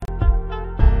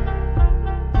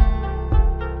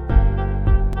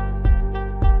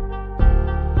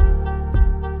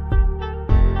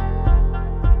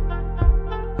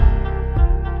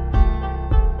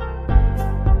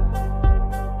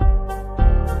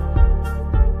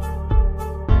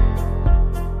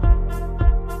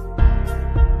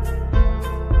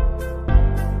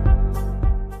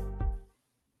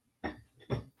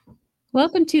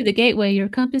Welcome to The Gateway, your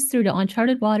compass through the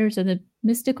uncharted waters of the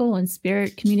mystical and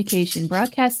spirit communication,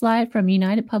 broadcast live from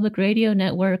United Public Radio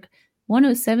Network,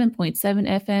 107.7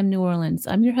 FM, New Orleans.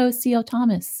 I'm your host, C.L.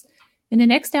 Thomas. In the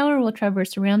next hour, we'll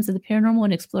traverse the realms of the paranormal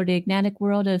and explore the enigmatic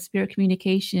world of spirit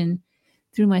communication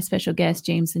through my special guest,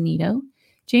 James Annitto.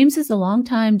 James is a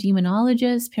longtime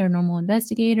demonologist, paranormal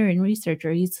investigator, and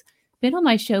researcher. He's been on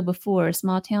my show before,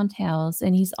 Small Town Tales,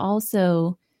 and he's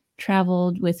also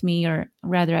traveled with me, or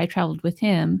rather I traveled with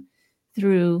him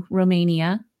through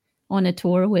Romania on a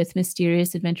tour with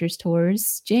Mysterious Adventures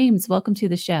Tours. James, welcome to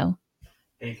the show.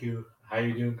 Thank you. How are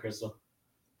you doing, Crystal?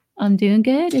 I'm doing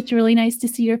good. It's really nice to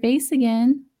see your face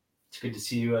again. It's good to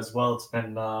see you as well. It's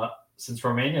been since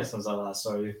Romania since I last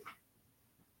saw you.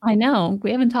 I know.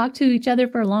 We haven't talked to each other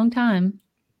for a long time.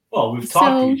 Well, we've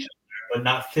talked to each other, but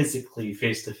not physically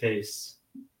face to face.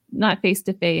 Not face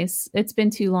to face. It's been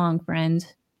too long, friend.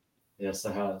 Yes,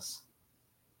 it has.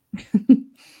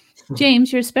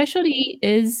 James, your specialty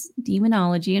is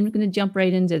demonology, and we're going to jump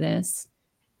right into this.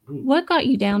 What got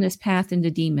you down this path into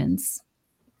demons?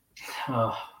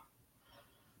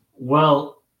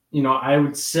 Well, I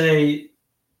would say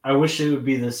I wish it would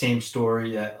be the same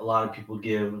story that a lot of people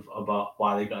give about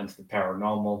why they got into the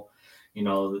paranormal.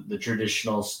 The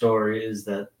traditional story is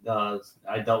that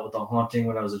I dealt with a haunting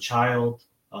when I was a child,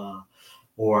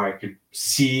 or I could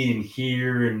see and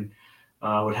hear and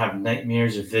would have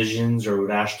nightmares or visions, or would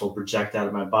astral project out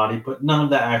of my body. But none of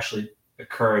that actually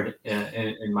occurred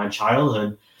in my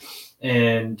childhood.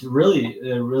 And really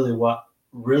what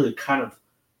really kind of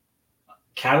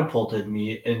catapulted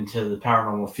me into the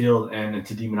paranormal field and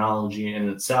into demonology in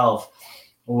itself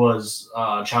was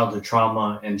childhood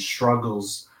trauma and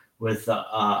struggles with the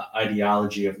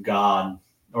ideology of God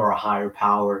or a higher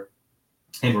power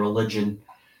in religion.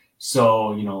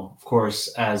 So, of course,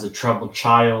 as a troubled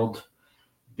child,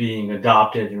 being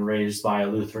adopted and raised by a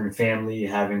Lutheran family,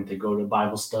 having to go to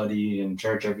Bible study and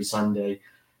church every Sunday,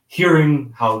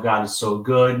 hearing how God is so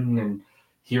good and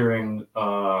hearing,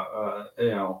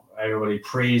 everybody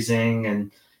praising,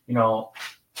 and,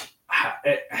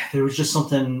 there was just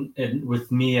something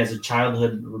with me as a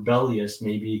childhood rebellious,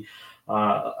 maybe,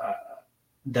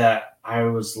 that I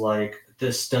was like,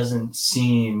 this doesn't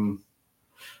seem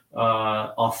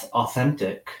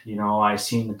authentic. I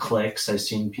seen the cliques, I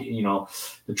seen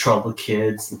the troubled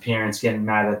kids, the parents getting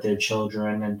mad at their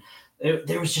children, and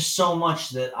there was just so much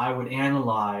that I would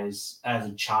analyze as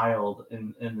a child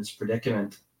in this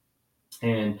predicament.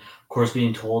 And of course,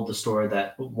 being told the story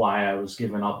that why I was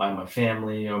given up by my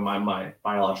family or my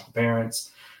biological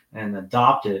parents and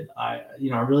adopted, I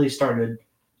really started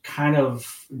kind of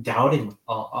doubting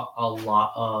a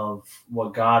lot of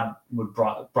what God would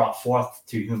brought forth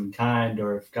to humankind,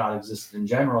 or if God existed in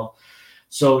general.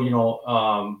 So,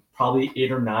 probably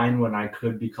 8 or 9 when I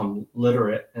could become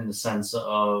literate in the sense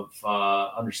of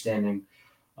understanding,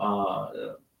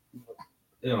 of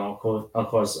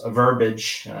course, a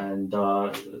verbiage and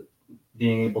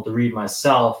being able to read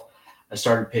myself, I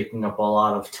started picking up a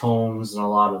lot of tomes and a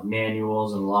lot of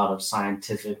manuals and a lot of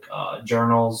scientific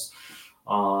journals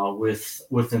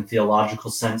within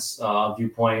theological sense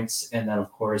viewpoints, and then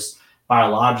of course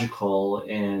biological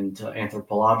and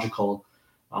anthropological.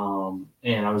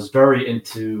 And I was very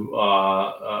into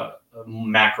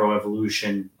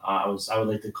macroevolution. I would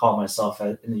like to call myself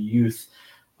in the youth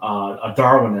a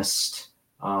Darwinist.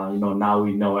 Now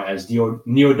we know it as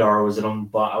neo-Darwinism,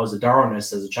 but I was a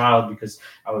Darwinist as a child because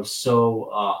I was so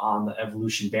on the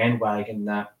evolution bandwagon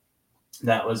that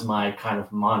was my kind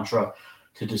of mantra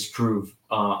to disprove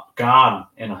God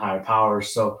and a higher power.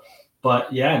 So,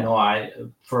 but yeah, no,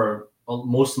 for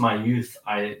most of my youth,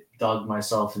 I dug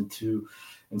myself into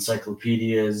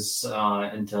encyclopedias,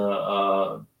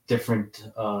 into different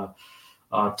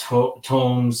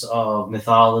tomes of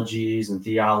mythologies and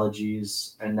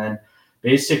theologies. And then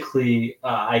basically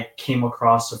I came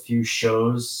across a few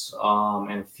shows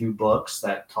and a few books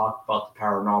that talked about the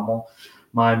paranormal.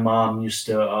 My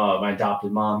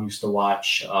adopted mom used to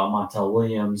watch Montel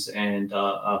Williams, and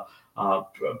a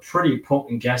pretty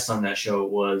potent guest on that show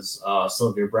was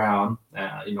Sylvia Brown,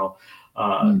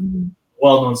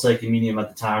 well-known psychic medium at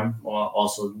the time,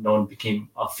 also known became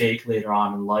a fake later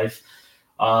on in life.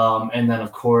 And then,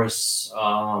 of course,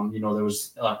 there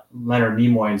was Leonard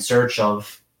Nimoy, In Search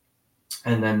Of,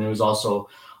 and then there was also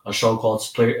a show called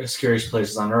Scariest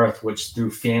Places on Earth, which threw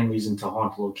families into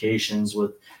haunted locations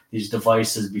with these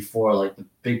devices before like the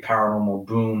big paranormal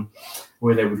boom,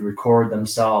 where they would record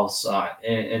themselves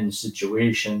in the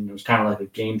situation. It was kind of like a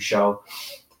game show.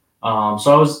 So I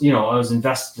was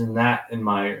invested in that in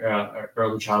my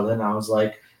early childhood, and I was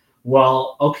like,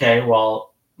 well, okay,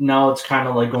 well, now it's kind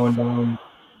of like going down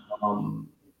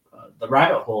the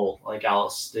rabbit hole like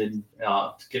Alice did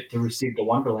to receive the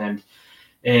Wonderland.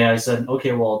 And I said,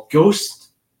 okay, well, ghosts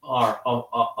are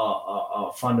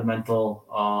a fundamental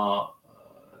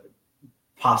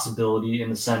possibility in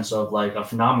the sense of like a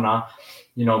phenomena.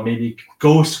 Maybe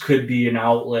ghosts could be an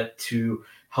outlet to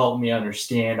help me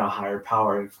understand a higher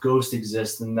power. If ghosts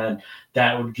exist, and then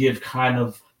that would give kind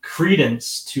of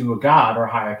credence to a god or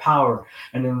higher power.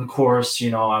 And then of course,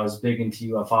 I was big into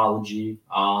ufology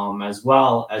as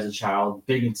well as a child,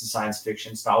 big into science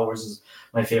fiction. Star Wars is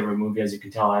my favorite movie. As you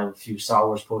can tell, I have a few Star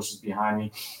Wars posters behind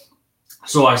me.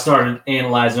 So I started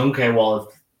analyzing, okay, well,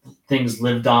 if things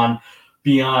lived on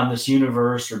beyond this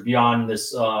universe or beyond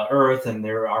this earth, and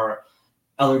there are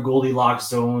other Goldilocks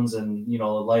zones, and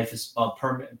life is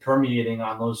permeating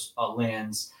on those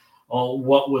lands,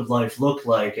 what would life look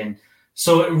like? And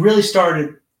so it really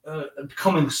started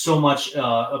becoming so much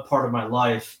a part of my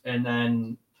life. And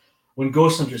then when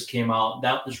Ghost Hunters came out,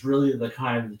 that was really the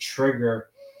kind of the trigger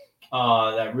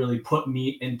that really put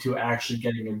me into actually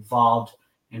getting involved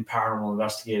in paranormal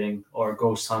investigating or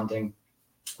ghost hunting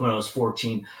when I was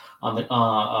 14, on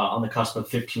the cusp of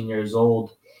 15 years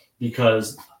old,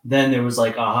 because then there was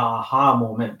like a aha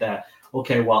moment that,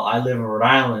 okay, well, I live in Rhode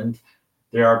Island.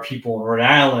 There are people in Rhode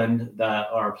Island that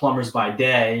are plumbers by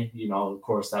day. Of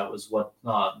course, that was what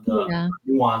the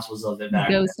nuance was of it back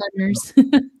then. Ghost hunters.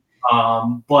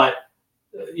 But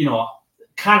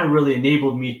kind of really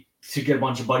enabled me to get a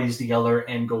bunch of buddies together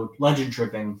and go legend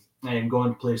tripping and go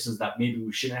into places that maybe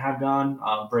we shouldn't have gone.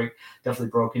 Definitely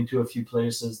broke into a few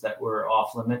places that were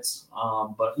off limits.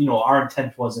 But our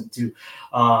intent wasn't to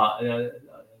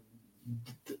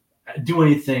do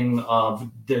anything of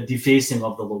the defacing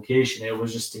of the location. It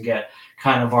was just to get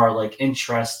kind of our like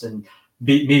interest and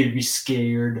maybe be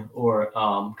scared, or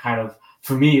kind of,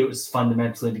 for me, it was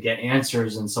fundamentally to get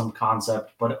answers in some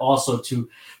concept, but also to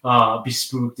be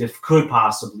spooked if could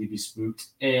possibly be spooked.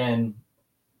 And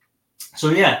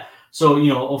so, yeah. So,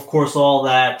 of course, all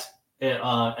that.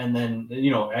 And then,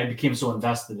 I became so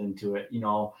invested into it,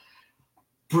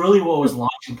 really what was the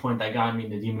launching point that got me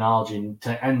into demonology. And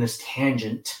to end this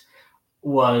tangent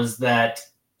was that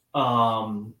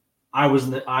I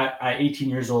was at 18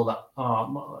 years old.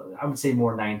 I would say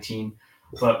more 19,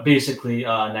 but basically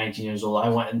 19 years old. I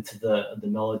went into the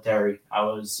military. I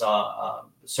was a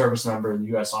service member in the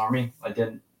U.S. Army.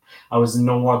 I was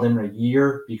no more than a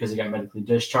year because I got medically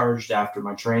discharged after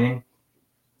my training,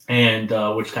 and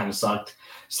which kind of sucked.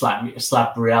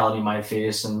 Slapped reality in my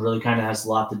face, and really kind of has a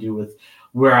lot to do with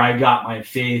where I got my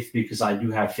faith, because I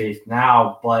do have faith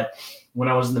now. But when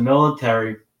I was in the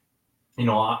military,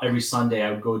 every Sunday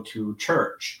I would go to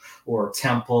church or a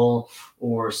temple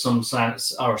or some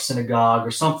or synagogue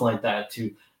or something like that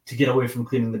to get away from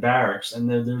cleaning the barracks. And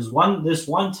there's this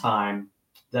one time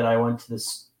that I went to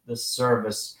this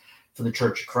service for the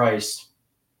Church of Christ,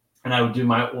 and I would do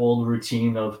my old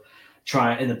routine of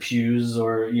trying in the pews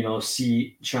or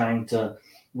trying to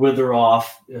wither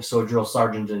off so drill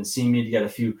sergeant didn't see me, to get a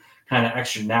few kind of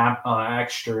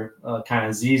extra kind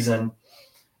of Z's in.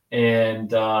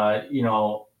 And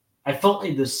I felt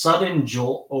like this sudden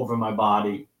jolt over my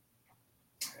body,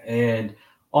 and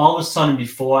all of a sudden,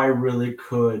 before I really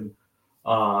could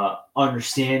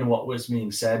understand what was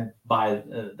being said by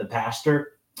the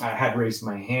pastor, I had raised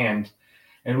my hand.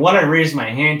 And what I raised my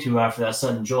hand to after that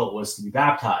sudden jolt was to be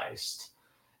baptized.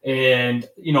 And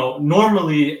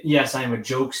normally, yes, I am a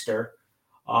jokester,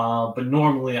 but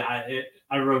normally I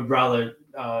would rather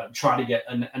try to get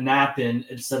a nap in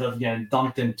instead of getting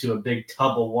dunked into a big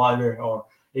tub of water, or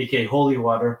aka holy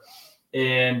water.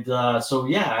 And so,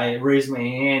 yeah, I raised my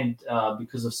hand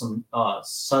because of some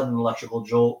sudden electrical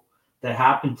jolt that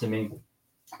happened to me.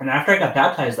 And after I got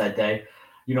baptized that day,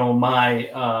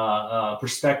 my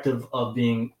perspective of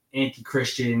being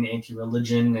anti-Christian,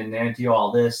 anti-religion, and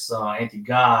anti-all this,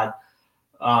 anti-God,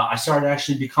 I started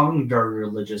actually becoming very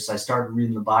religious. I started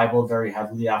reading the Bible very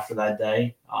heavily after that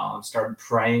day. Started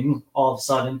praying all of a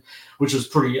sudden, which was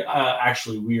pretty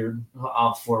actually weird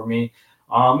for me.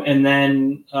 And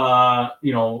then, I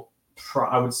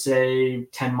would say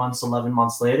 10 months, 11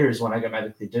 months later is when I got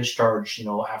medically discharged,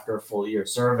 after a full year of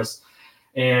service.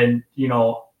 And,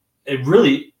 it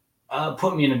really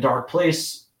put me in a dark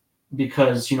place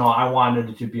because, I wanted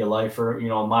it to be a lifer.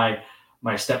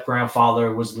 My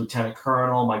step-grandfather was lieutenant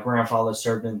colonel. My grandfather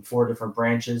served in 4 different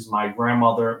branches. My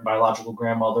biological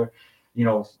grandmother,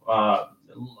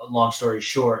 long story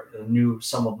short, knew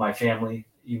some of my family,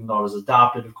 even though I was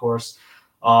adopted, of course.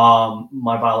 My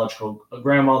biological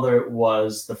grandmother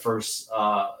was the first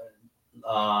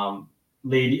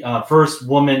first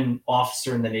woman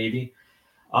officer in the Navy.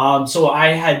 So I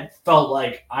had felt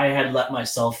like I had let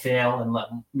myself fail and let,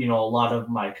 a lot of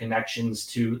my connections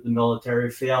to the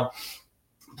military fail.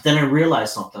 But then I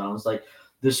realized something. I was like,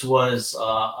 this was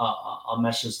a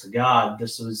message to God.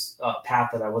 This was a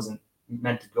path that I wasn't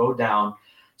meant to go down.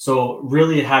 So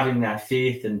really having that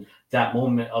faith and that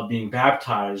moment of being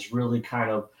baptized really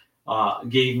kind of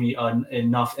gave me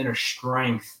enough inner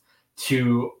strength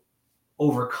to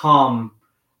overcome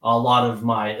a lot of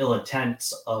my ill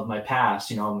intents of my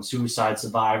past. I'm a suicide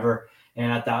survivor,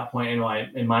 and at that point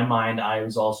in my mind, I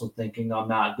was also thinking I'm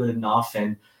not good enough,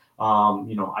 and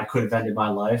I could have ended my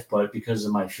life, but because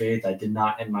of my faith, I did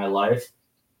not end my life.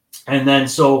 And then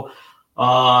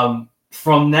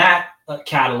from that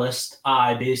catalyst,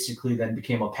 I basically then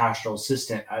became a pastoral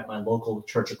assistant at my local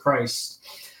Church of Christ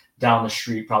down the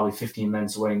street, probably 15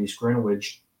 minutes away in East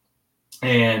Greenwich,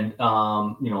 and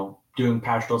doing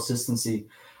pastoral assistancy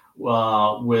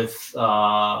with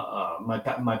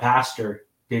my pastor.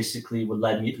 Basically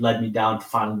led me down to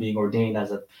finally being ordained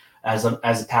as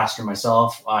a pastor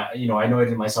myself. I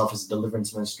anointed myself as a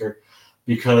deliverance minister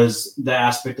because the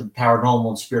aspect of paranormal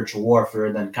and spiritual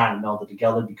warfare then kind of melded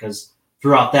together, because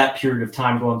throughout that period of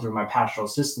time going through my pastoral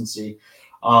assistancy,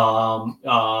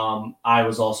 I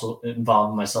was also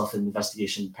involved myself in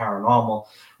investigation paranormal,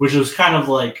 which was kind of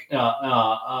like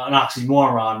an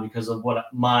oxymoron because of what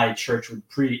my church would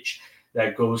preach,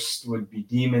 that ghosts would be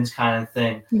demons kind of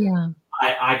thing. Yeah.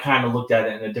 I kind of looked at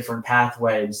it in a different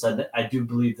pathway and said that I do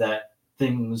believe that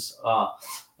things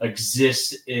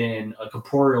exist in a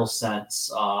corporeal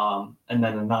sense, and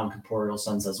then a non-corporeal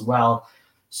sense as well.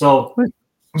 So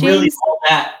really James, all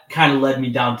that kind of led me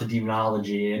down to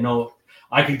demonology.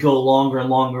 I could go longer and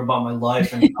longer about my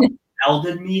life and how it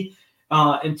melded me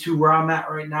into where I'm at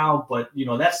right now. But,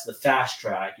 that's the fast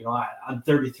track. I'm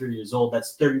 33 years old.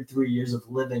 That's 33 years of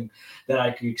living that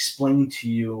I could explain to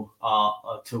you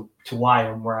to why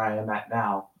I'm where I am at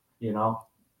now,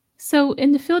 so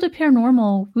in the field of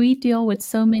paranormal, we deal with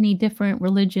so many different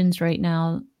religions right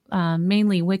now,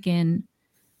 mainly Wiccan.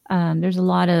 There's a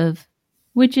lot of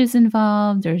witches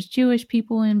involved. There's Jewish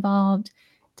people involved.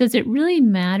 Does it really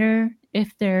matter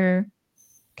if they're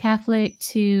Catholic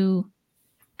to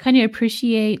kind of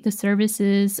appreciate the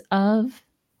services of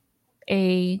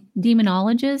a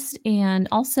demonologist? And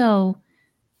also,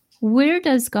 where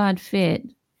does God fit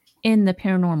in the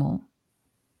paranormal?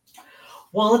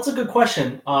 Well, that's a good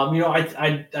question.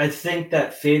 I think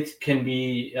that faith can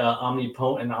be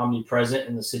omnipotent and omnipresent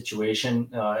in the situation.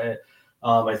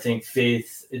 I think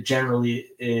faith generally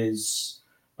is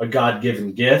a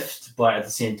God-given gift, but at the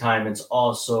same time, it's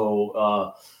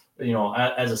also,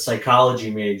 as a psychology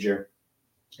major,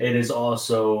 it is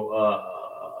also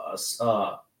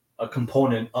a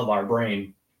component of our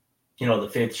brain. The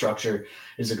faith structure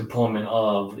is a component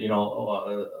of,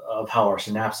 of how our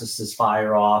synapses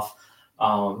fire off,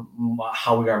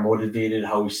 how we are motivated,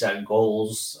 how we set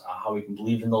goals, how we can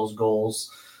believe in those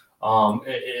goals.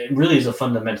 It really is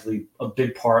fundamentally a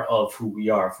big part of who we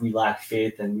are. If we lack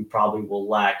faith, then we probably will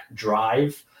lack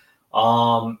drive.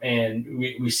 And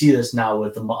we see this now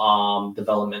with the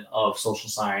development of social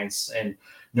science and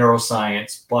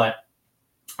neuroscience, but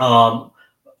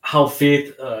how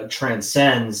faith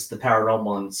transcends the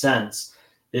paranormal in a sense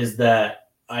is that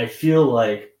I feel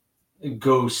like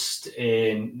ghosts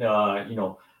and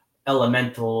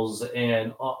elementals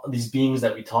and these beings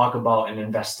that we talk about and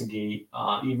investigate,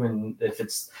 even if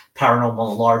it's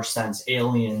paranormal in a large sense,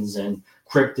 aliens and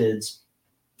cryptids,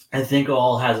 I think it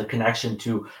all has a connection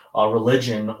to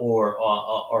religion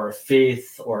or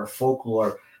faith or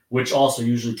folklore, which also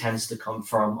usually tends to come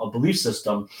from a belief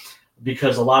system,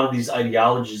 because a lot of these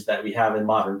ideologies that we have in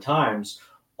modern times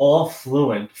all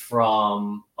fluent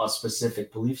from a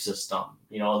specific belief system.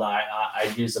 The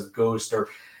ideas of ghost or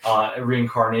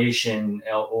reincarnation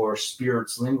or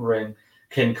spirits lingering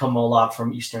can come a lot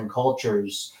from Eastern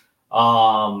cultures.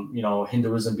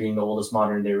 Hinduism being the oldest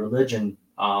modern day religion,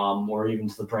 or even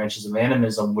to the branches of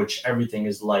animism, which everything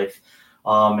is life,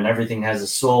 and everything has a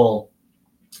soul.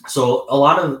 So a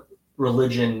lot of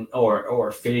religion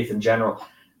or faith in general,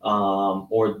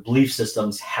 or belief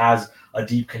systems, has a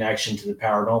deep connection to the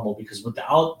paranormal, because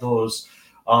without those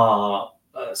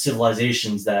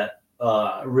civilizations that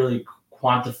really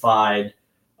quantified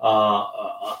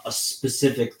a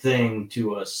specific thing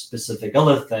to a specific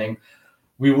other thing,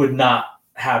 we would not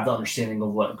have the understanding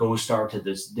of what ghosts are to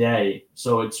this day.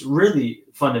 So it's really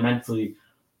fundamentally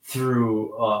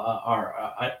through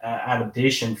our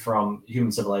adaptation from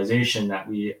human civilization that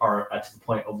we are at the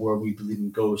point of where we believe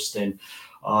in ghosts and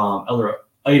other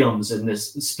items in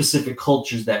this specific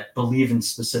cultures that believe in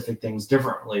specific things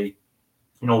differently.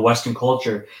 Western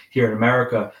culture here in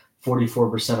America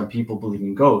 44% of people believe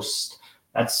in ghosts.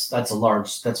 That's a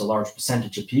large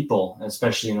percentage of people,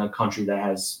 especially in a country that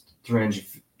has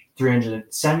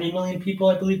 370 million people,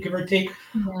 I believe, give or take.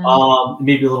 Yeah.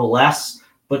 Maybe a little less,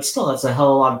 but still, that's a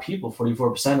hell of a lot of people.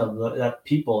 44% of that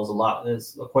people is a lot.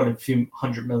 It's quite a few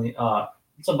 100 million.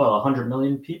 It's about 100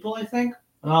 million people, I think.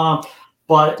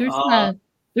 But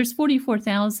there's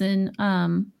 44,000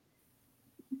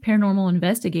 paranormal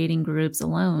investigating groups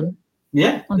alone.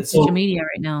 Yeah, on social media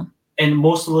right now. And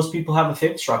most of those people have a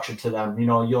faith structure to them. You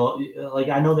know,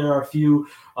 I know there are a few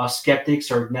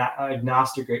skeptics or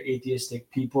agnostic or atheistic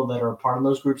people that are part of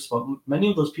those groups, but many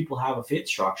of those people have a faith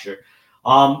structure.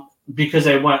 Because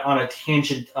I went on a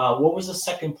tangent. What was the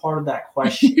second part of that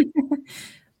question?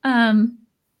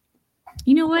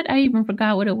 You know what? I even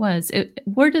forgot what it was.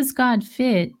 Where does God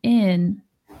fit in?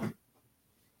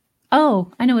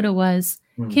 Oh, I know what it was.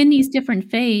 Can these different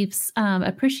faiths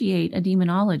appreciate a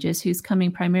demonologist who's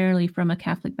coming primarily from a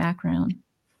Catholic background?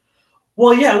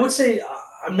 Well, yeah, I would say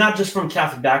I'm not just from a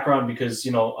Catholic background because,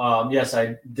 yes,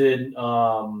 I did,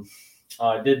 of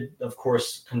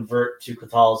course, convert to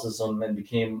Catholicism and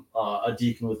became a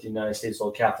deacon with the United States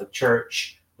Old Catholic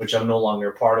Church, which I'm no longer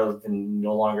a part of and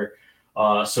no longer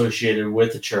associated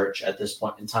with the church at this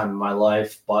point in time in my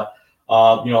life. But,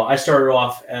 I started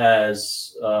off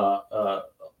as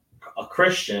a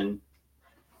Christian,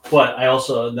 but I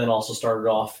also started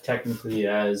off technically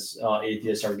as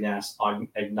atheist or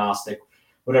agnostic,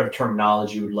 whatever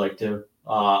terminology you would like to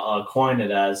coin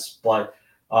it as. But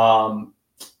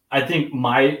I think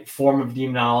my form of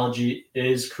demonology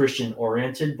is Christian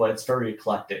oriented, but it's very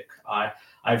eclectic.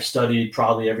 I've studied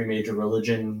probably every major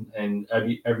religion and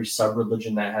every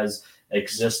sub-religion that has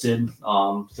existed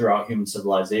throughout human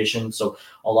civilization. So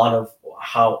a lot of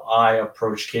how I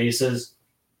approach cases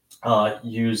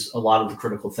use a lot of the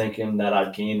critical thinking that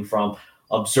I've gained from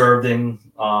observing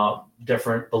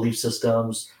different belief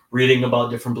systems, reading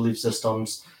about different belief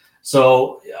systems.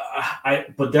 So,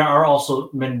 but there are also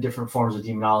many different forms of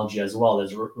demonology as well.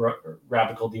 There's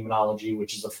radical demonology,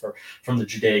 which is from the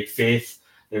Judaic faith.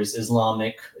 There's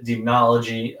Islamic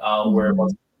demonology, where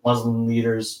Muslim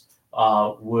leaders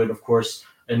would, of course,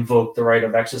 invoke the rite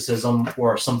of exorcism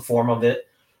or some form of it.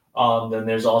 Then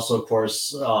there's also, of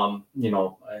course,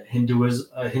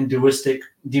 Hinduistic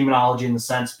demonology in the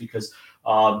sense because,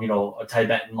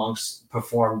 Tibetan monks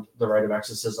performed the rite of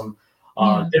exorcism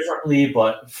differently,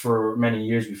 but for many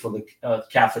years before the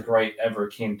Catholic rite ever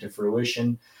came to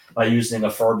fruition, by using a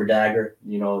Ferber dagger,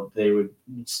 they would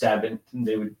stab it, and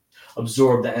they would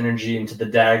absorb the energy into the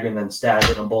dagger and then stab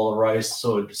it in a bowl of rice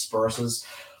so it disperses.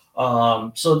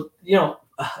 My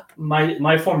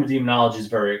form of demonology is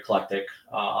very eclectic,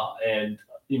 and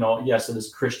yes, it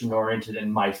is Christian oriented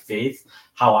in my faith,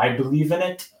 how I believe in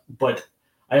it, but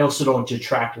I also don't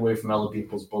detract away from other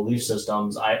people's belief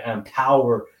systems. I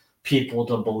empower people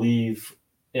to believe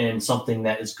in something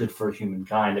that is good for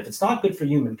humankind. If it's not good for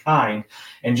humankind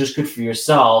and just good for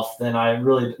yourself, then I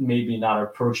really maybe not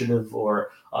approachative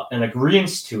or an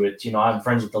agreeance to it. I'm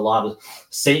friends with a lot of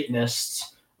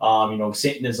Satanists.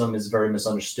 Satanism is very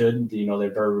misunderstood. They're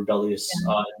very rebellious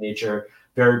in nature,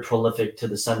 very prolific to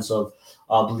the sense of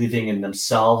believing in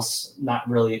themselves, not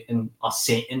really in a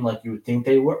Satan like you would think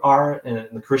they are in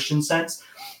the Christian sense.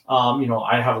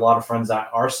 I have a lot of friends that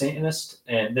are Satanists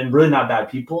and then really not bad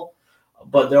people,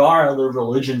 but there are other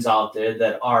religions out there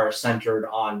that are centered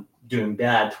on doing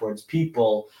bad towards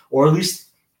people, or at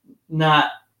least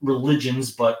not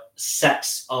religions, but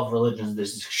sects of religions.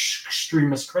 There's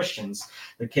extremist Christians.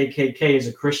 The KKK is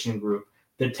a Christian group.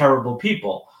 They're terrible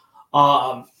people.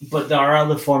 But there are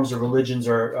other forms of religions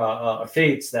or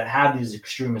faiths that have these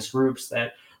extremist groups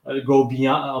that go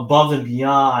above and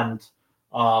beyond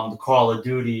the call of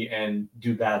duty and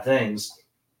do bad things.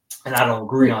 And I don't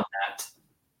agree on that.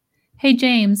 Hey,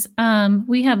 James,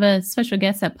 we have a special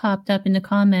guest that popped up in the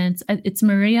comments. It's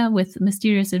Maria with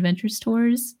Mysterious Adventures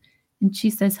Tours, and she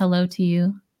says hello to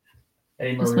you.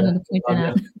 Hey, Just Maria. wanted to point that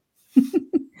out.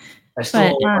 I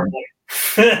still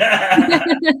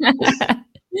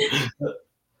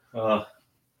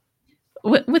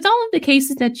with all of the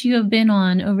cases that you have been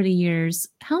on over the years,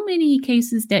 how many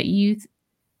cases that you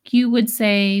would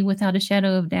say without a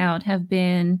shadow of doubt have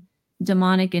been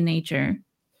demonic in nature?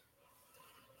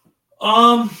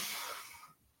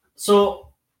 So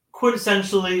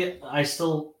quintessentially, I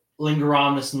still linger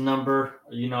on this number.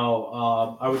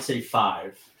 I would say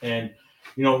 5, and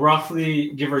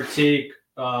roughly give or take,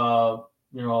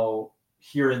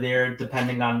 here or there,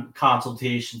 depending on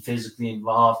consultation, physically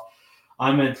involved,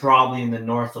 I'm probably in the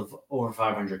north of over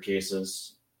 500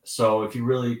 cases. So if you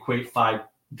really equate 5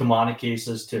 demonic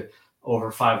cases to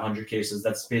over 500 cases.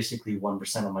 That's basically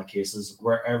 1% of my cases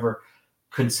were ever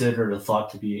considered or thought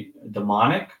to be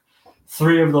demonic.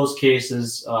 3 of those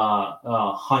cases,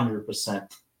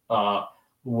 100%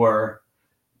 were.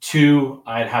 2,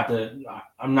 I'd have to,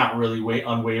 I'm not really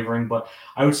unwavering, but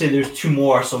I would say there's 2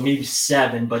 more, so maybe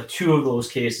 7, but 2 of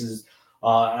those cases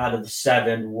out of the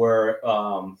 7 were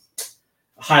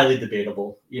highly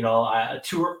debatable.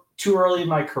 Too early in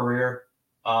my career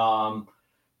to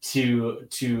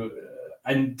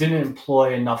I didn't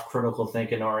employ enough critical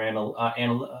thinking or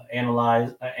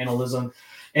analyzing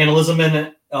in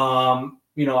it.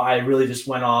 I really just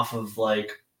went off of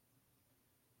like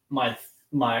my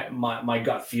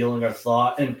gut feeling or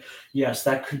thought, and yes,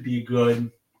 that could be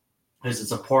good because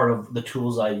it's a part of the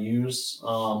tools I use.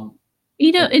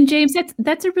 And James,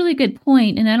 that's a really good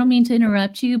point, and I don't mean to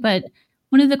interrupt you, but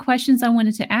one of the questions I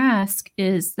wanted to ask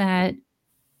is that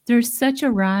there's such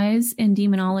a rise in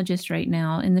demonologists right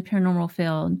now in the paranormal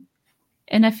field.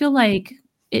 And I feel like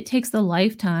it takes a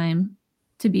lifetime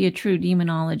to be a true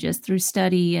demonologist through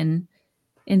study and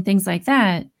things like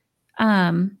that.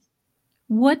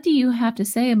 What do you have to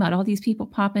say about all these people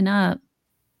popping up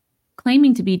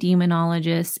claiming to be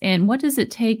demonologists? And what does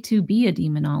it take to be a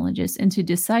demonologist and to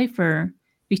decipher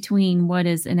between what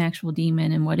is an actual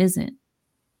demon and what isn't?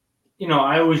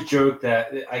 I always joke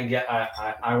that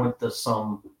I went to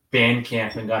some band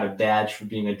camp and got a badge for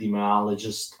being a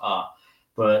demonologist.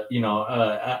 But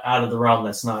out of the realm,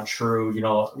 that's not true.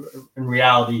 In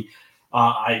reality,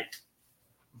 I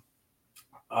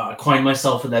coined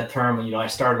myself with that term. I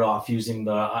started off using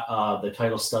the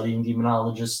title studying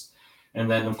demonologist, and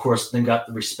then of course got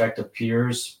the respect of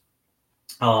peers,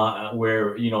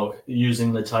 where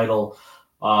using the title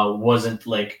wasn't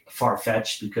like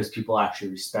far-fetched because people actually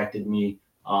respected me,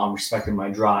 respected my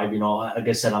drive. Like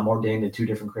I said, I'm ordained in 2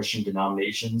 different Christian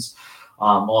denominations.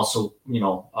 Also,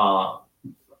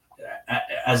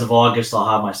 as of August, I'll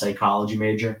have my psychology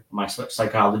major, my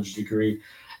psychology degree.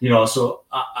 So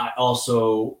I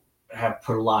also have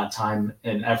put a lot of time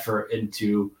and effort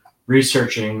into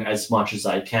researching as much as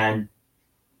I can,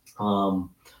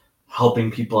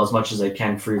 helping people as much as I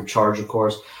can free of charge, of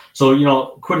course. So,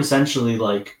 quintessentially,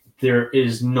 like, there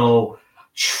is no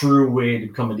true way to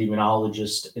become a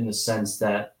demonologist in the sense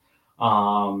that,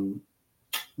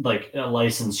 like a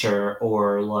licensure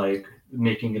or like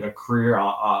making it a career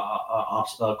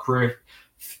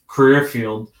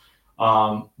field.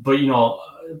 But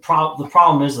the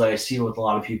problem is that I see with a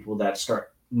lot of people that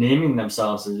start naming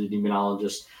themselves as a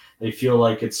demonologist, they feel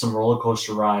like it's some roller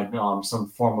coaster ride, some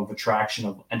form of attraction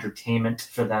of entertainment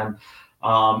for them.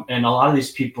 And a lot of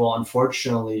these people,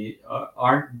 unfortunately,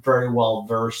 aren't very well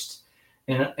versed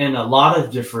in a lot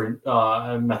of different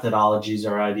methodologies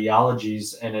or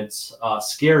ideologies, and it's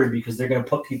scary because they're going to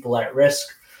put people at risk.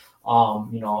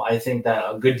 I think that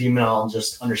a good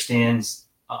demonologist understands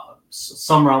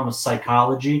some realm of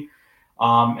psychology,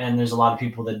 and there's a lot of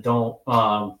people that don't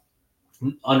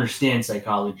understand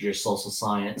psychology or social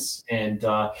science, and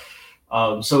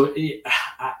so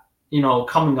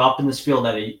coming up in this field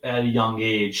at a young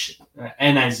age,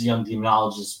 and as a young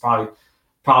demonologist,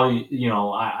 probably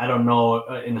I don't know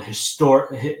in the history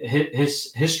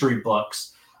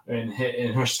books in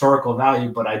historical value,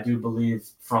 but I do believe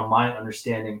from my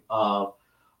understanding of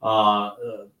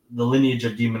the lineage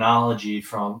of demonology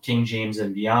from King James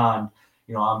and beyond,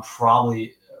 I'm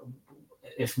probably,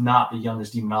 if not the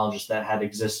youngest demonologist that had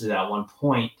existed at one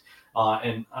point,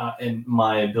 and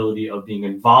my ability of being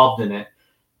involved in it.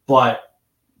 But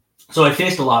so I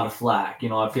faced a lot of flack.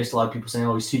 I faced a lot of people saying,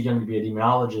 "Oh, he's too young to be a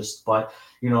demonologist." But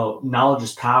knowledge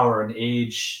is power, and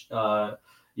age,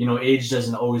 age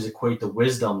doesn't always equate to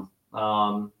wisdom.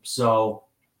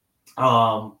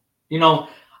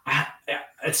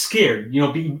 It's scared.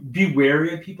 Be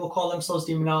wary of people call themselves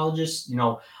demonologists.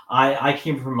 I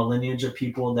came from a lineage of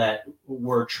people that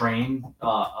were trained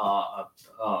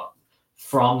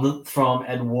from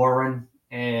Ed Warren,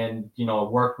 and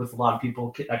worked with a lot of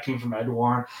people that came from Ed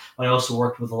Warren. I also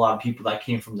worked with a lot of people that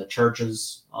came from the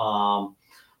churches, from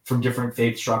different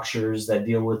faith structures that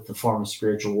deal with the form of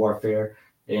spiritual warfare,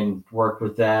 and worked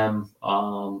with them,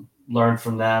 learned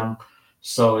from them.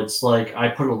 So it's like I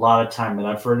put a lot of time and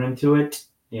effort into it.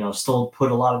 Still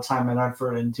put a lot of time and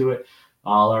effort into it,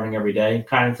 learning every day,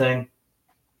 kind of thing.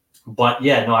 But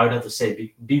yeah, no, I would have to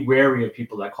say be wary of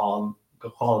people that call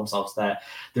themselves that.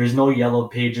 There's no yellow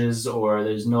pages or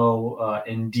there's no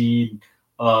Indeed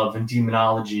of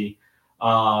demonology.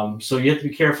 So you have to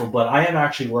be careful. But I am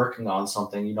actually working on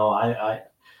something.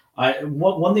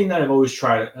 One thing that I've always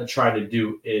tried to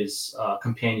do is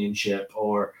companionship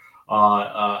or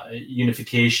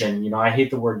unification. I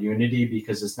hate the word unity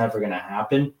because it's never going to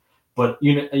happen. but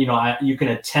you can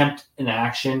attempt an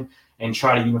action and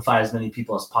try to unify as many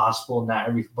people as possible. Not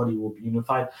everybody will be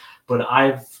unified, but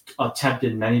I've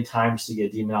attempted many times to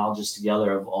get demonologists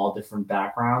together of all different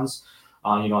backgrounds.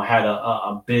 I had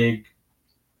a big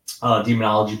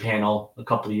demonology panel a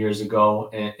couple of years ago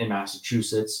in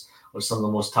Massachusetts with some of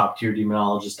the most top tier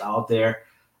demonologists out there.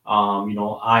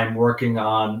 I'm working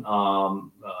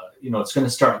on, it's going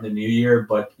to start in the new year,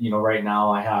 but, right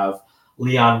now I have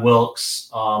Leon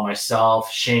Wilkes,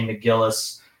 myself, Shane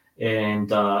McGillis, and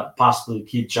possibly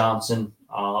Keith Johnson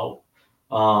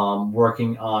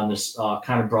working on this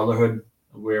kind of brotherhood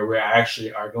where we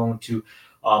actually are going to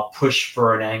push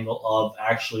for an angle of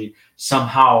actually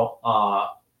somehow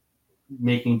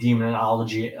making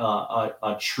demonology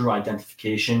a true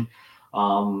identification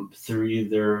through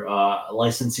either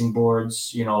licensing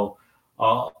boards,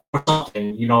 or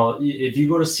something. If you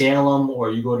go to Salem or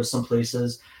you go to some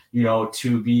places,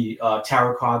 to be a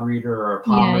tarot card reader or a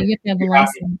palm reader, you have to have a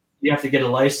license. You have to get a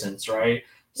license, right?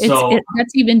 So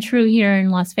that's even true here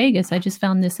in Las Vegas. I just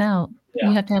found this out. Yeah.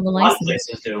 You have to have a license. A lot of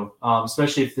places do,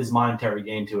 especially if there's monetary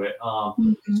gain to it.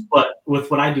 But with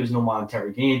what I do is no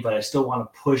monetary gain, but I still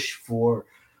want to push for,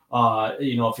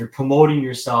 if you're promoting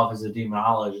yourself as a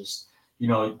demonologist,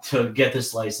 to get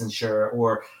this licensure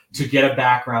or to get a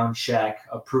background check,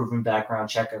 a proven background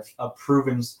check, a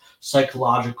proven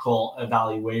psychological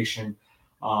evaluation,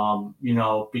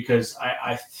 because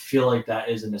I feel like that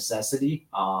is a necessity,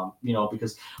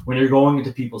 because when you're going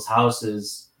into people's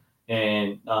houses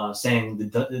and saying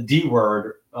the D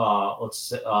word,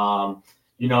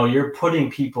 you're putting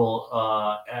people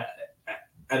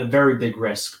at a very big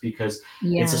risk because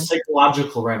it's a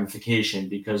psychological ramification,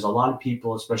 because a lot of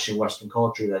people, especially Western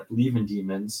culture, that believe in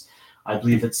demons, I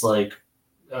believe it's like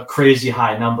a crazy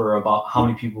high number about how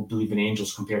many people believe in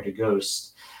angels compared to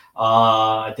ghosts.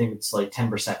 I think it's like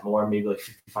 10% more, maybe like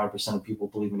 55% of people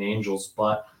believe in angels,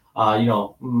 but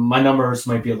my numbers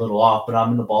might be a little off, but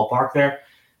I'm in the ballpark there.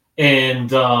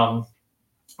 And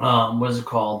what is it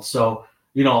called? So,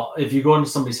 if you go into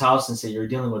somebody's house and say you're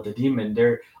dealing with a demon,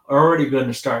 they're already going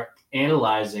to start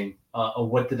analyzing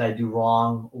what did I do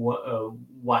wrong,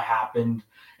 what happened,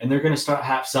 and they're going to start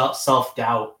have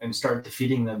self-doubt and start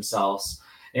defeating themselves.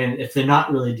 And if they're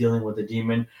not really dealing with a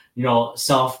demon,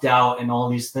 self-doubt and all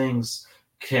these things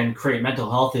can create mental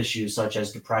health issues such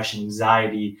as depression,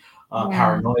 anxiety,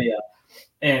 paranoia.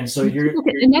 And so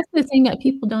and that's the thing that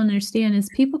people don't understand is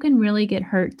people can really get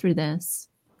hurt through this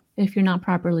if you're not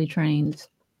properly trained.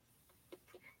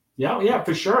 Yeah,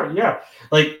 for sure. Yeah.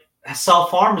 Like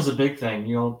self-harm is a big thing.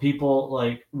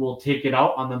 People will take it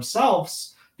out on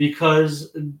themselves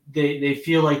because they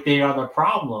feel like they are the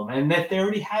problem, and that they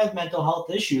already have mental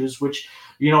health issues, which,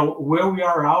 where we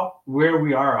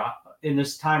are in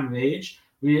this time of age,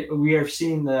 we are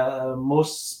seeing the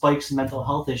most spikes in mental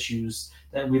health issues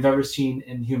that we've ever seen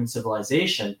in human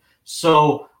civilization.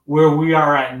 So where we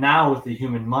are at now with the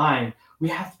human mind, we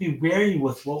have to be wary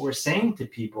with what we're saying to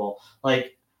people.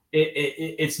 Like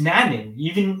it's maddening,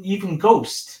 even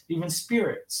ghosts, even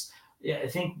spirits. Yeah, I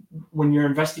think when you're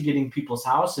investigating people's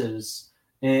houses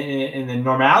in the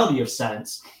normality of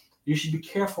sense, you should be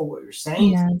careful what you're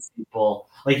saying to people.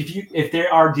 Like if they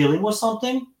are dealing with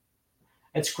something,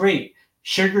 it's great.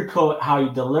 Sugarcoat how you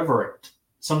deliver it.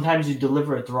 Sometimes you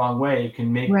deliver it the wrong way. It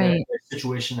can make the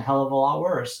situation a hell of a lot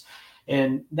worse.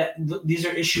 And these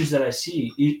are issues that I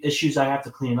see, issues I have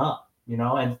to clean up,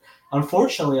 and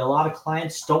unfortunately, a lot of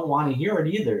clients don't want to hear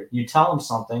it either. You tell them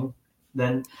something,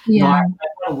 then, I've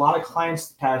had a lot of clients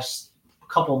the past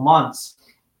couple months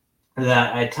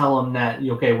that I tell them that,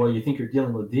 okay, well, you think you're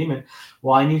dealing with a demon.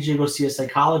 Well, I need you to go see a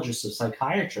psychologist, a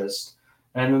psychiatrist.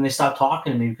 And then they stop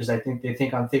talking to me because I think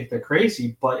they're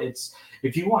crazy. But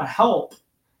if you want help,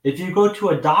 if you go to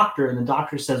a doctor and the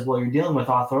doctor says, well, you're dealing with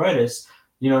arthritis,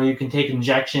 you can take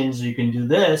injections, or you can do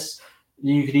this.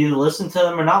 You could either listen to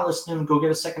them or not listen to them, go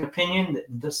get a second opinion.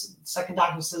 The second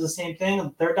doctor says the same thing.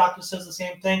 The third doctor says the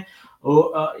same thing.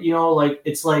 But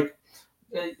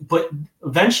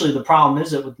eventually the problem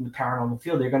is that within the paranormal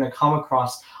field, they're going to come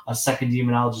across a second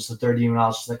demonologist, a third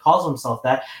demonologist that calls themselves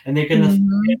that, and they're going to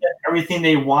get everything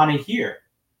they want to hear.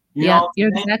 You're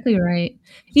exactly right.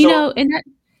 And that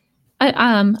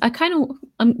I kind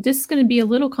of, this is going to be a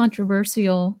little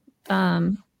controversial, but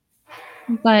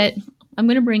I'm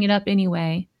going to bring it up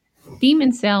anyway.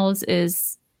 Demon cells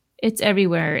it's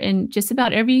everywhere, and just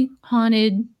about every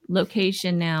haunted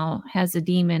location now has a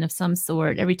demon of some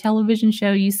sort. Every television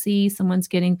show you see, someone's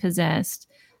getting possessed.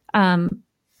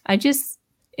 I just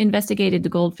investigated the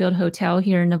Goldfield Hotel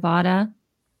here in Nevada,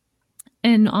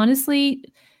 and honestly,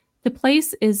 the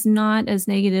place is not as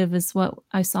negative as what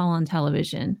I saw on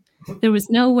television. there was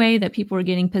no way that people were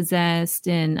getting possessed,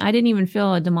 and I didn't even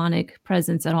feel a demonic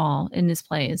presence at all in this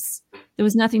place. There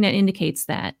was nothing that indicates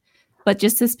that. But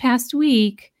just this past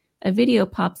week, a video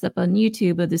pops up on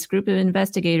YouTube of this group of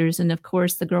investigators, and of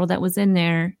course, the girl that was in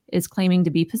there is claiming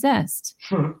to be possessed.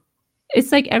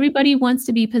 It's like everybody wants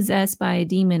to be possessed by a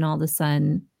demon all of a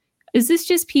sudden. Is this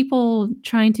just people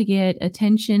trying to get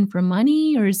attention for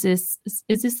money, or is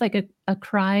this like a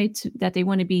cry that they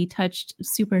want to be touched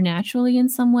supernaturally in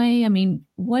some way? I mean,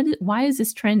 why is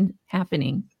this trend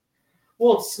happening?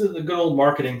 Well, it's the good old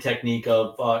marketing technique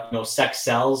of sex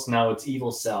sells. Now it's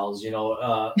evil sells.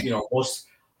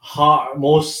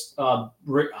 Most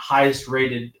highest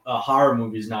rated horror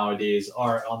movies nowadays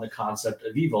are on the concept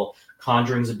of evil.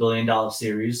 Conjuring's $1 billion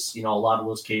series. A lot of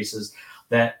those cases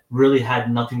that really had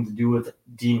nothing to do with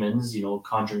demons.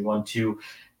 Conjuring 1, 2,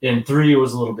 and 3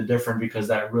 was a little bit different because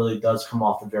that really does come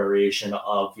off the variation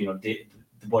of the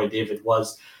boy David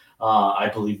was. I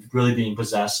believe really being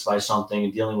possessed by something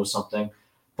and dealing with something,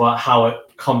 but how it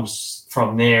comes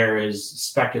from there is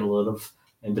speculative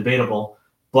and debatable.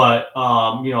 But a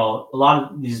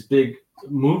lot of these big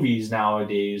movies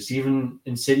nowadays, even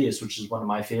Insidious, which is one of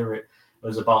my favorite,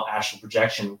 was about astral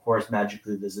projection. Of course,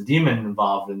 magically there's a demon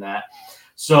involved in that.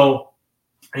 So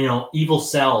evil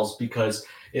sells because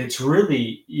it's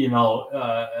really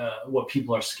what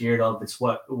people are scared of. It's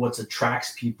what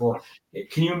attracts people.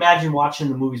 Can you imagine watching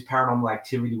the movies Paranormal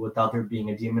Activity without there being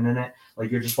a demon in it? Like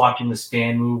you're just watching this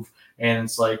fan move and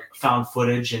it's like found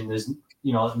footage and there's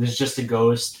just a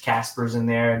ghost. Casper's in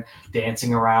there and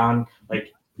dancing around.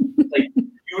 Like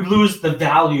you would lose the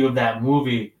value of that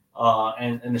movie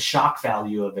and the shock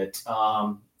value of it.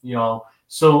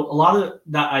 So a lot of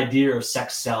that idea of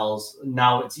sex sells,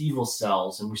 now it's evil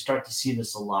sells, and we start to see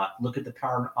this a lot. Look at the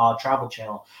Travel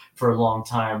Channel for a long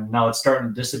time. Now it's starting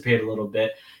to dissipate a little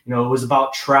bit. It was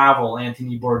about travel,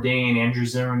 Anthony Bourdain, Andrew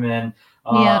Zimmerman,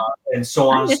 and so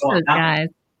on and so on. Guys.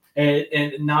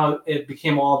 And now it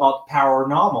became all about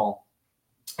paranormal.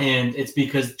 And it's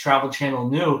because Travel Channel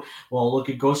knew, well, look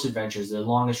at Ghost Adventures, the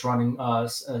longest running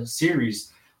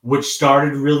series, which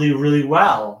started really, really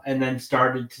well, and then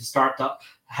started to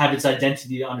have its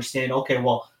identity to understand, okay,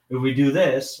 well, if we do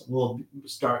this, we'll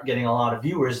start getting a lot of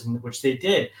viewers, which they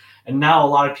did. And now a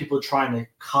lot of people are trying to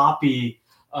copy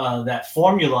that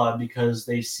formula because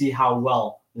they see how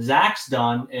well Zach's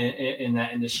done in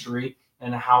that industry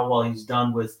and how well he's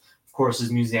done with, of course,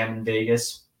 his museum in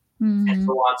Vegas. Mm-hmm. And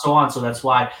so on, so on. So that's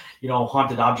why,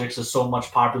 haunted objects are so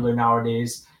much popular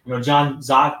nowadays. John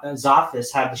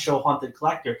Zothis had the show Haunted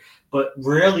Collector, but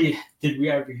rarely did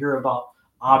we ever hear about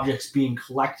objects being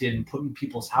collected and put in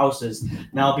people's houses.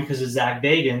 Now, because of Zach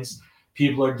Bagans,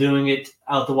 people are doing it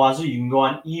out the wazoo. You can go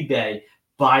on eBay,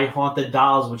 buy haunted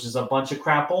dolls, which is a bunch of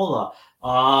crapola.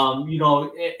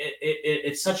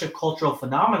 It's such a cultural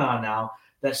phenomenon now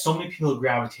that so many people are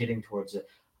gravitating towards it.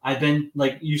 I've been,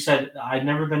 like you said, I've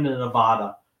never been to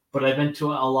Nevada, but I've been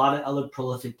to a lot of other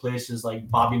prolific places like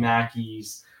Bobby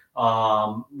Mackey's,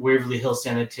 Waverly Hills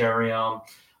Sanitarium,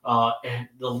 and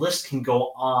the list can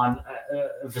go on.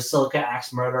 Basilica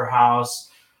Axe Murder House,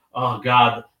 oh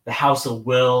God, the House of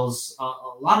Wills, a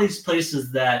lot of these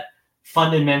places that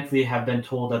fundamentally have been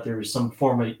told that there is some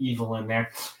form of evil in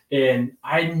there. And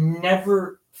I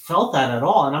never felt that at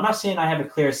all. And I'm not saying I have a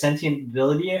clairsentient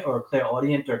ability or a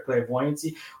clairaudient or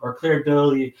clairvoyancy or clear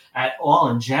ability at all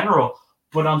in general.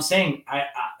 But I'm saying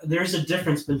there's a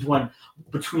difference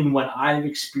between when I've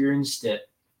experienced it,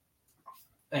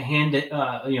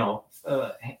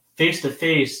 face to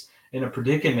face in a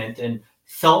predicament and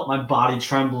felt my body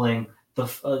trembling, the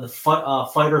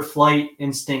fight or flight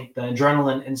instinct, the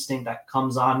adrenaline instinct that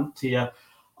comes on to you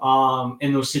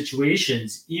in those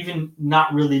situations, even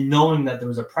not really knowing that there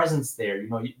was a presence there.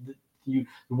 You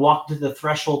walk to the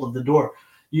threshold of the door,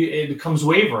 it becomes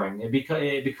wavering. It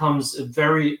becomes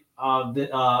very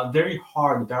very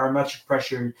hard. The barometric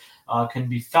pressure can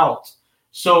be felt.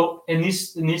 So in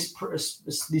these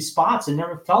spots, I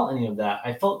never felt any of that.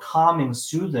 I felt calming,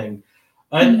 soothing.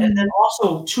 And then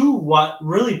also, too, what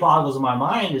really boggles my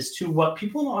mind is, too, what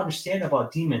people don't understand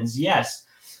about demons. Yes,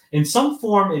 in some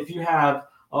form, if you have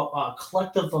a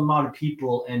collective amount of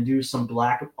people and do some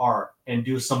black art and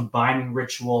do some binding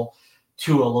ritual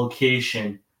to a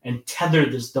location and tether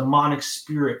this demonic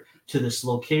spirit to this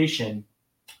location,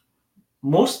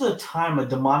 most of the time, a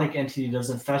demonic entity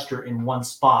doesn't fester in one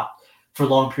spot for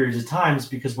long periods of times,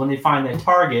 because when they find their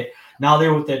target, now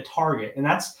they're with their target. And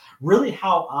that's really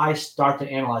how I start to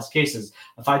analyze cases.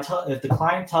 If the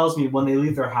client tells me when they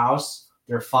leave their house,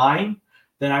 they're fine,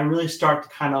 then I really start to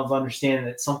kind of understand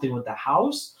that it's something with the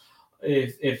house.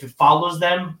 If it follows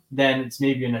them, then it's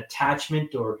maybe an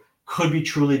attachment or could be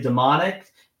truly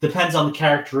demonic. Depends on the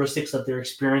characteristics that they're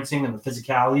experiencing and the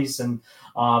physicalities and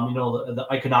the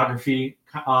iconography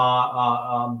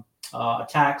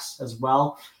attacks as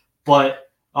well. But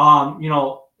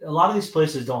a lot of these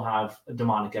places don't have a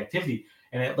demonic activity,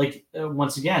 and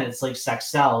once again, it's like sex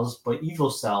sells, but evil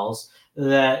sells.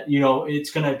 That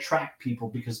it's going to attract people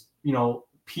because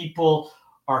people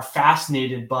are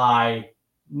fascinated by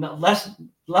less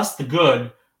the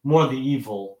good, more the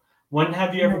evil. When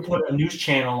have you ever put a news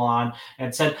channel on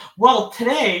and said, well,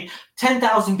 today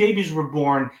 10,000 babies were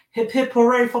born, hip hip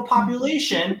hooray for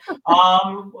population?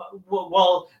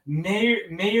 Well,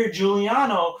 Mayor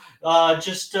Giuliano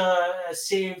just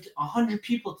saved 100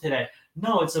 people today.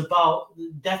 No, it's about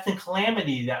death and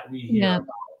calamity that we hear about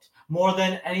more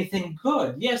than anything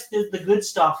good. Yes, there's the good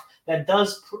stuff that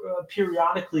does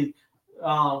periodically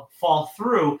fall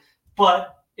through,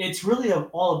 but it's really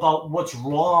all about what's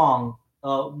wrong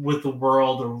with the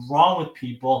world or wrong with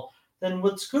people than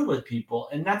what's good with people,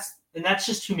 and that's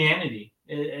just humanity.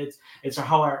 It's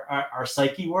how our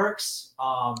psyche works.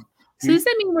 So does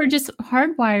that mean we're just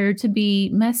hardwired to be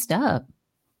messed up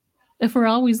if we're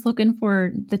always looking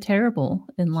for the terrible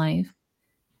in life?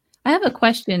 I have a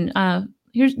question.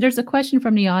 There's a question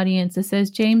from the audience that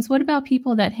says, James, what about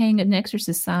people that hang an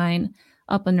exorcist sign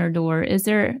up on their door? Is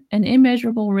there an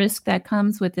immeasurable risk that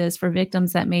comes with this for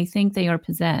victims that may think they are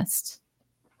possessed?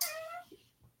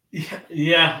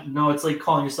 Yeah, no, it's like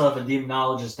calling yourself a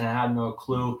demonologist and I have no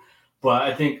clue. But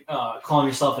I think calling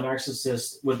yourself an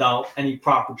exorcist without any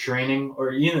proper training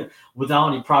or even without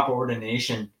any proper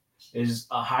ordination is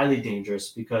highly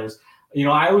dangerous because,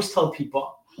 I always tell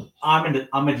people I'm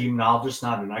a demonologist,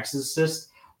 not an exorcist,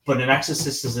 but an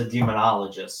exorcist is a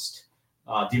demonologist.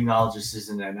 Demonologist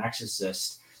isn't an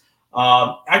exorcist.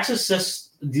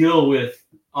 Exorcists deal with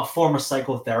a form of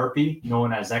psychotherapy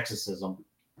known as exorcism.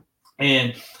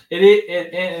 And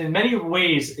it in many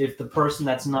ways, if the person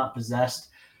that's not possessed,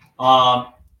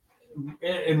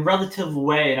 in relative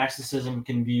way, an exorcism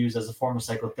can be used as a form of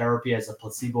psychotherapy, as a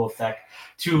placebo effect,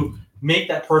 to make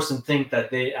that person think that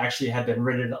they actually have been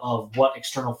rid of what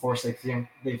external force they think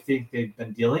they've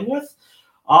been dealing with.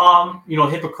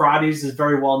 Hippocrates is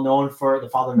very well known for the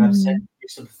father of medicine. He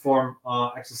used to perform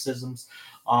exorcisms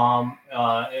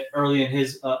early in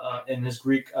his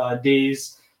Greek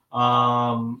days.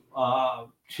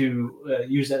 To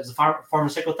use it as a form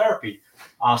of psychotherapy.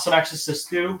 Some exorcists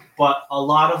do, but a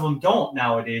lot of them don't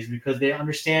nowadays because they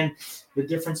understand the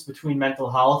difference between mental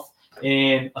health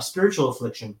and a spiritual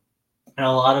affliction. And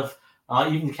a lot of,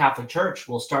 even the Catholic Church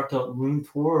will start to lean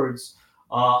towards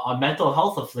a mental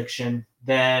health affliction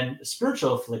than a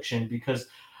spiritual affliction because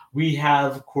we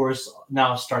have, of course,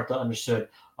 now start to understand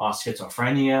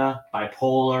schizophrenia,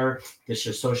 bipolar,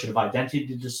 dissociative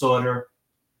identity disorder,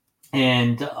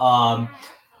 and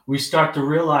we start to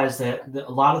realize that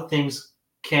a lot of things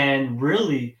can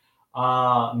really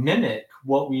mimic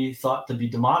what we thought to be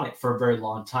demonic for a very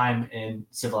long time in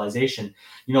civilization.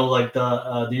 Like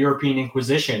the European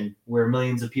Inquisition, where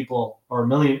millions of people, or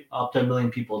up to a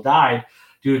million people, died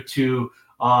due to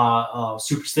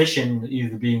superstition,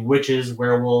 either being witches,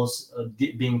 werewolves,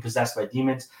 being possessed by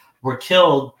demons, were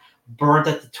killed, burnt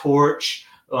at the torch,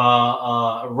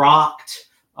 rocked,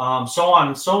 so on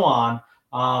and so on.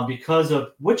 Because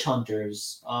of witch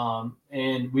hunters,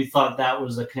 and we thought that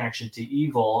was a connection to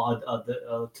evil,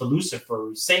 to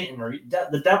Lucifer, Satan, or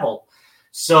the devil.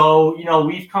 So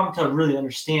we've come to really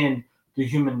understand the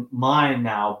human mind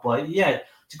now. But yeah,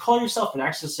 to call yourself an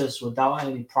exorcist without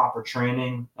any proper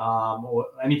training or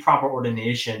any proper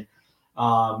ordination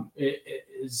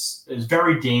is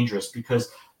very dangerous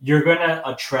because you're going to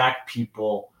attract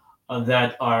people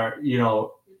that are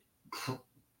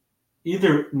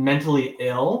either mentally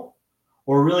ill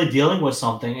or really dealing with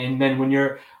something. And then when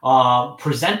you're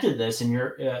presented this and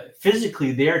you're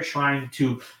physically there trying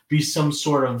to be some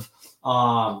sort of,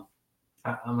 I'm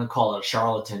going to call it a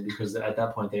charlatan because at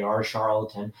that point they are a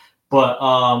charlatan. But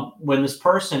when this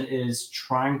person is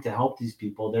trying to help these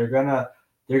people, they're gonna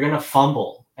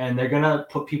fumble and they're gonna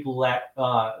put people at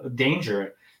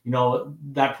danger.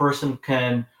 That person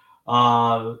can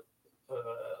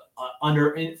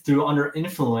under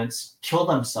influence kill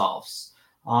themselves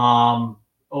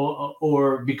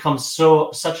or become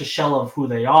such a shell of who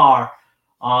they are.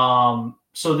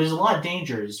 So there's a lot of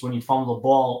dangers when you fumble the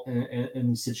ball in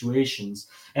these situations.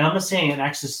 And I'm not saying an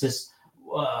exorcist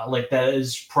like that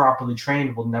is properly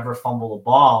trained will never fumble a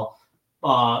ball,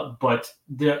 but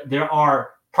there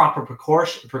are proper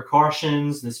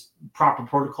precautions, there's proper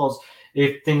protocols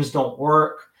if things don't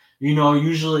work.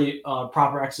 Usually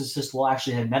proper exorcists will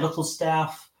actually have medical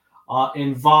staff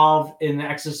involved in the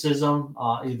exorcism,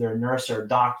 either a nurse or a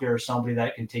doctor or somebody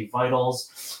that can take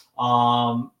vitals.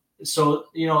 So,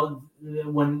 you know,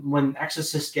 when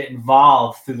exorcists get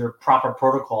involved through their proper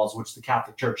protocols, which the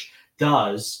Catholic Church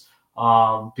does,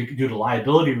 due to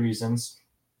liability reasons,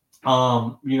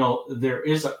 you know, there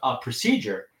is a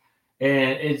procedure,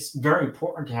 and it's very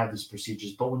important to have these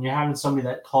procedures. But when you're having somebody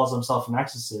that calls themselves an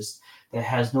exorcist that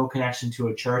has no connection to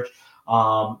a church,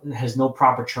 has no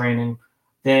proper training,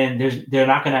 then they're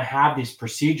not going to have these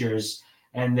procedures,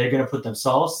 and they're going to put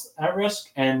themselves at risk,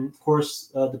 and of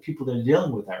course the people they're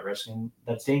dealing with at risk, and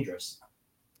that's dangerous.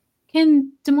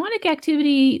 Can demonic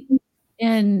activity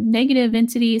and negative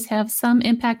entities have some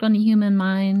impact on the human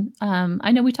mind?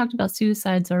 I know we talked about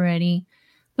suicides already,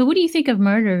 but what do you think of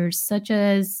murders, such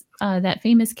as that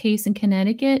famous case in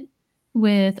Connecticut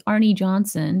with Arnie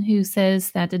Johnson, who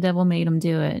says that the devil made him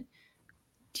do it?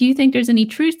 Do you think there's any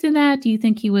truth to that? Do you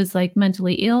think he was like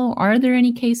mentally ill? Are there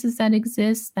any cases that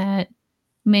exist that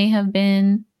may have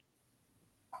been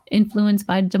influenced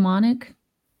by demonic?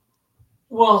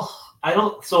 Well, I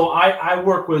don't. So I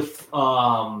work with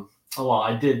well,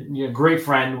 I did, you know, great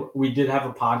friend. We did have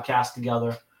a podcast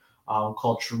together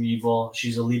called True Evil.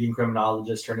 She's a leading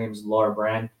criminologist. Her name is Laura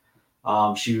Brand.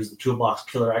 She was the toolbox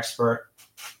killer expert,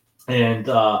 and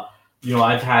you know,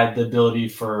 I've had the ability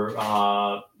for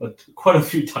quite a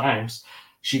few times.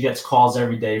 She gets calls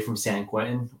every day from San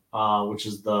Quentin, which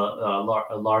is the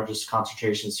largest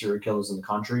concentration of serial killers in the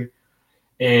country.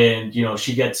 And, you know,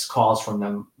 she gets calls from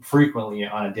them frequently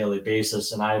on a daily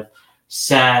basis. And I've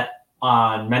sat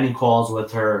on many calls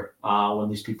with her when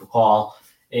these people call.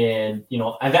 And, you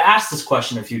know, I've asked this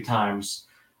question a few times.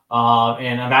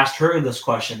 And I've asked her this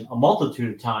question a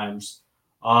multitude of times.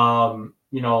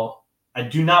 You know, I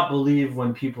do not believe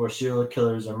when people are serial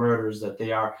killers or murderers that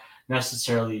they are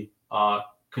necessarily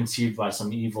conceived by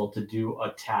some evil to do a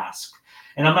task.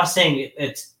 And I'm not saying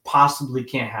it possibly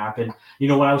can't happen. You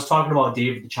know, when I was talking about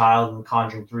David the Child and The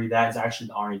Conjuring 3, that is actually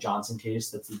the Arnie Johnson case.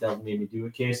 That's the Devil Made Me Do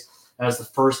It case. That was the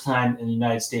first time in the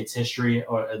United States history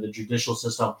or the judicial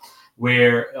system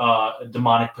where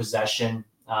demonic possession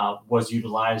was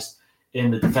utilized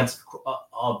in the defense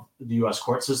of the U.S.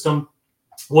 court system.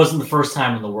 Wasn't the first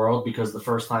time in the world, because the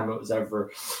first time it was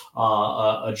ever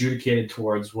adjudicated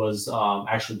towards was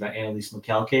actually the Annalise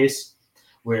McKell case,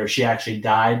 where she actually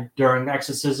died during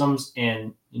exorcisms,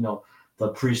 and, you know, the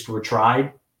priests were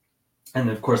tried.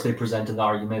 And of course they presented the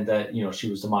argument that, you know,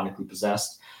 she was demonically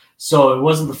possessed. So it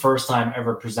wasn't the first time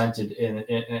ever presented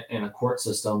in a court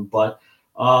system, but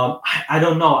I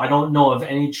don't know. I don't know of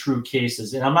any true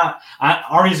cases, and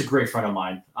Arnie's a great friend of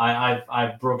mine.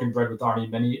 I've broken bread with Arnie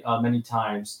many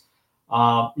times.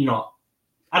 You know,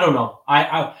 I don't know.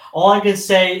 I all I can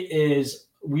say is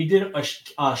we did a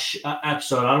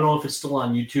episode. I don't know if it's still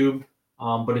on YouTube,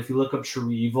 but if you look up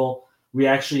True Evil, we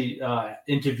actually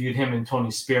interviewed him and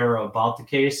Tony Spera about the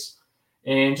case,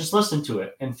 and just listen to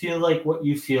it and feel like what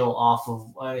you feel off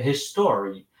of his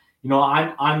story. You know,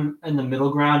 I'm in the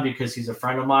middle ground because he's a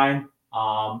friend of mine,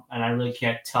 and I really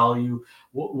can't tell you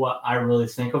what I really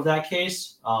think of that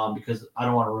case, because I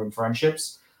don't want to ruin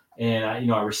friendships, and you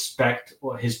know, I respect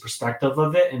his perspective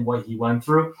of it and what he went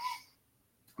through.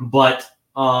 But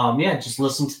yeah, just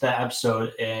listen to that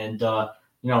episode and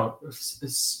you know,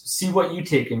 see what you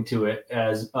take into it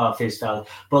as face value.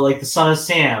 But like the Son of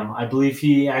Sam, I believe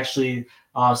he actually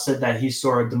said that he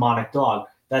saw a demonic dog.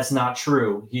 That's not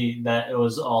true. That it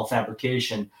was all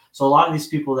fabrication. So a lot of these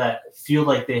people that feel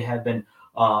like they have been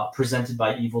presented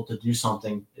by evil to do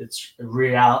something, it's in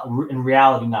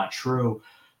reality not true.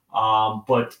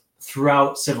 But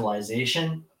throughout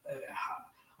civilization,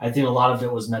 I think a lot of it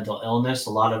was mental illness.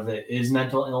 A lot of it is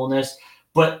mental illness.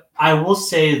 But I will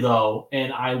say, though,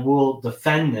 and I will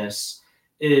defend this,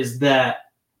 is that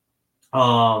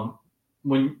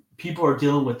when people are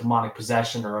dealing with demonic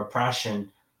possession or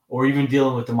oppression, or even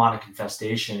dealing with demonic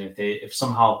infestation, if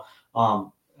somehow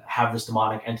have this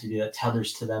demonic entity that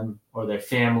tethers to them or their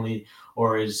family,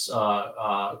 or is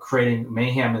creating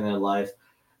mayhem in their life,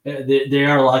 they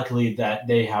are likely that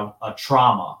they have a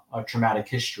traumatic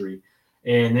history.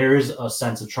 And there is a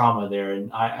sense of trauma there.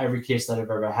 And every case that I've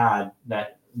ever had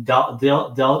that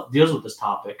deals with this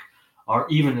topic, or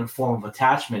even in form of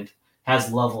attachment, has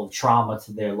a level of trauma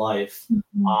to their life,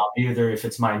 either if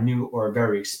it's minute or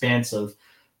very expansive.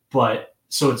 But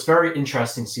so it's very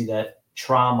interesting to see that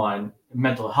trauma and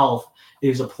mental health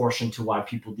is a portion to why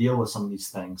people deal with some of these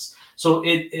things. So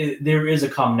there is a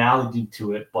commonality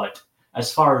to it. But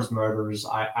as far as murders,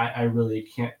 I really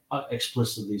can't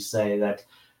explicitly say that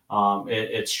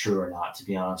it's true or not, to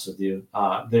be honest with you.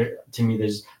 To me,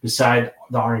 there's, beside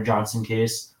the Arnie Johnson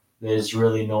case, there's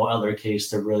really no other case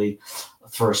to really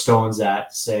throw stones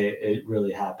at, say it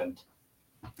really happened.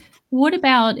 What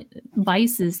about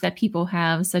vices that people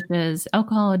have, such as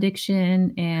alcohol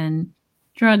addiction and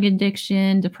drug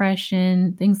addiction,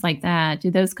 depression, things like that?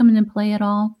 Do those come into play at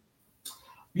all?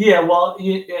 Yeah, well,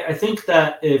 I think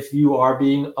that if you are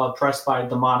being oppressed by a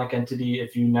demonic entity,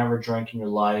 if you never drank in your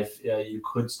life, you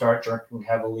could start drinking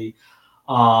heavily.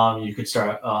 You could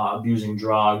start abusing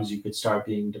drugs. You could start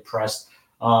being depressed.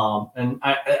 And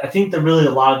I think that really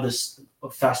a lot of this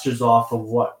festers off of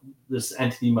what this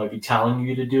entity might be telling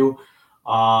you to do,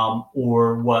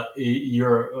 or what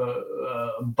your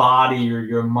body or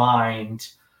your mind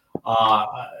uh,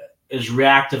 is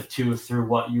reactive to through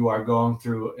what you are going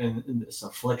through in this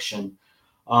affliction.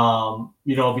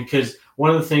 Because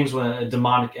one of the things when a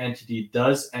demonic entity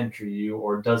does enter you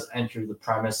or does enter the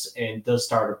premise and does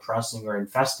start oppressing or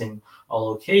infesting a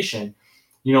location,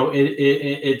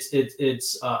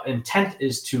 its intent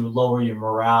is to lower your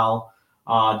morale,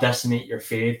 decimate your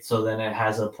faith, so then it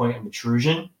has a point of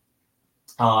intrusion,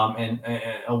 and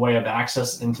a way of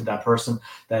access into that person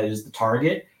that is the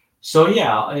target. So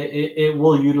yeah, it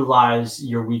will utilize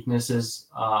your weaknesses,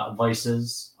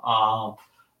 vices,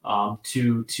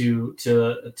 to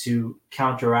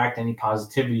counteract any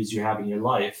positivities you have in your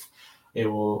life. It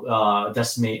will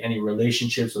decimate any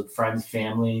relationships with friends,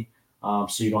 family,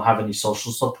 so you don't have any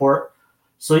social support.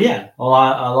 So yeah, a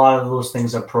lot of those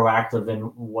things are proactive in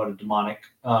what a demonic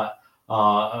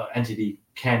entity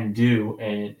can do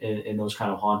in those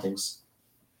kind of hauntings.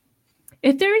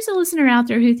 If there is a listener out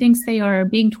there who thinks they are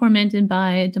being tormented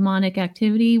by demonic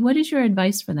activity, what is your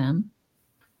advice for them?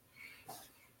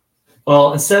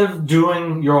 Well, instead of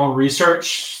doing your own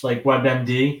research like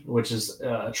WebMD, which is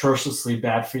atrociously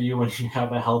bad for you when you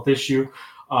have a health issue,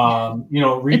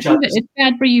 reach out. It's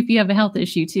bad for you if you have a health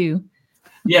issue too.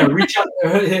 Yeah, reach out.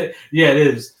 Yeah, it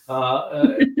is. Reach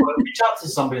out to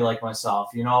somebody like myself.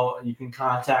 You can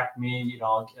contact me.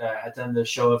 At the end of the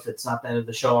show, if it's not the end of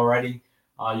the show already,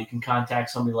 you can contact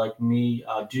somebody like me.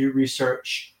 Do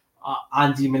research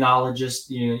on Demonologist.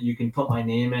 You can put my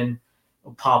name in.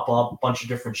 It'll pop up a bunch of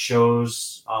different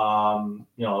shows. A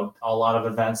lot of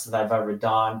events that I've ever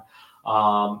done.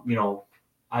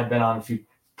 I've been on a few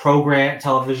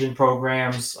television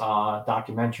programs,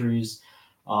 documentaries.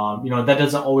 That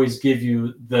doesn't always give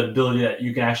you the ability that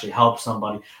you can actually help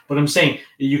somebody. But I'm saying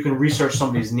you can research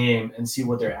somebody's name and see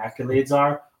what their accolades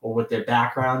are or what their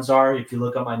backgrounds are. If you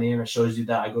look up my name, it shows you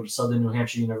that I go to Southern New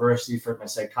Hampshire University for my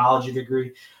psychology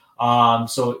degree.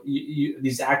 So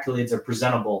these accolades are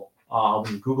presentable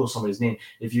when you Google somebody's name.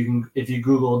 If you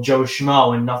Google Joe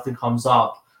Schmo and nothing comes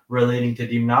up relating to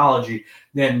demonology,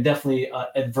 then definitely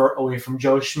advert away from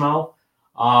Joe Schmo.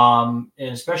 And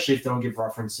especially if they don't give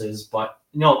references, but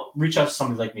reach out to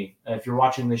somebody like me. If you're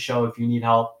watching the show, if you need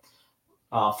help,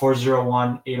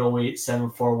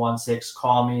 401-808-7416,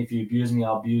 call me. If you abuse me,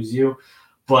 I'll abuse you,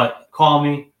 but call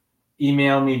me,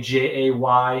 email me,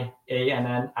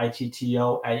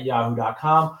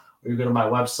 JAYANNITTO@yahoo.com, or you go to my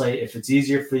website if it's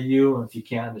easier for you. And if you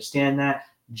can't understand that,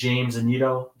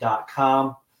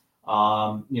 jamesannitto.com.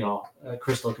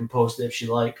 Crystal can post it if she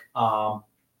like. But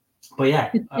yeah,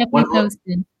 It's definitely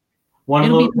posted.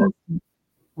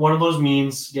 One of those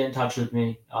means, get in touch with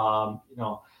me.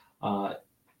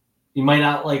 You might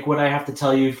not like what I have to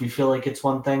tell you if you feel like it's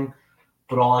one thing,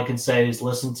 but all I can say is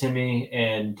listen to me.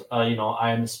 And,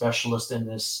 I am a specialist in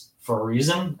this for a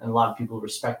reason. And a lot of people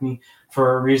respect me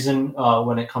for a reason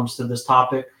when it comes to this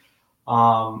topic.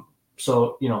 So,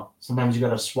 sometimes you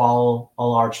got to swallow a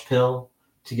large pill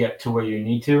to get to where you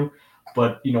need to.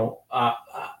 But,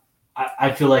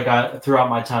 I feel like throughout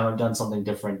my time, I've done something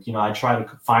different. I try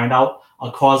to find out a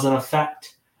cause and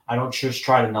effect. I don't just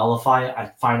try to nullify it. I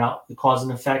find out the cause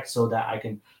and effect so that I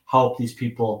can help these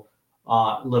people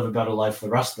live a better life for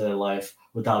the rest of their life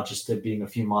without just it being a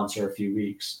few months or a few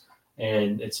weeks.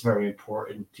 And it's very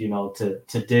important, to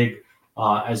dig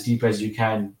as deep as you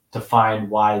can to find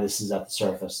why this is at the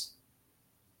surface.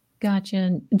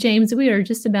 Gotcha. James, we are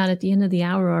just about at the end of the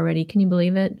hour already. Can you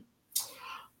believe it?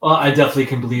 Well, I definitely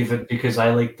can believe it because I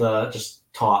like to just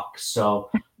talk. So,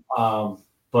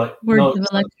 but words of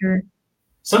a lecture.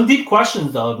 Some deep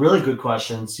questions, though, really good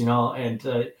questions, and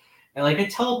like I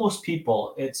tell most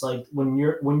people, it's like when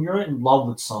you're in love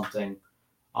with something,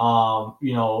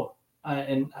 the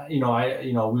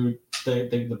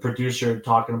producer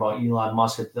talking about Elon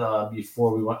Musk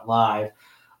before we went live,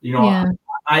 Yeah.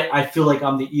 I feel like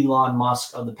I'm the Elon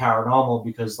Musk of the paranormal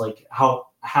because like how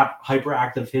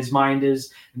hyperactive his mind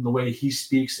is and the way he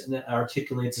speaks and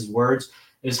articulates his words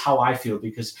is how I feel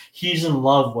because he's in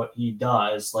love what he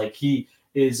does. Like he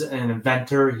is an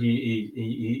inventor.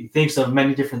 He thinks of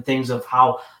many different things of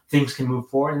how things can move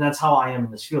forward, and that's how I am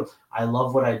in this field. I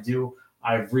love what I do.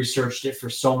 I've researched it for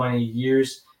so many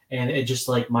years, and it just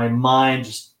like my mind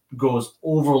just goes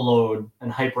overload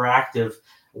and hyperactive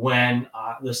when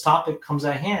this topic comes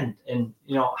at hand. And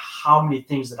how many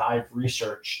things that I've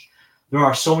researched. There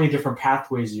are so many different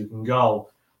pathways you can go.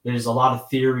 There's a lot of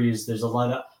theories. There's a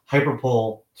lot of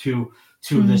hyperpole to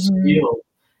this field,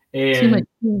 and too much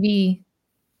TV.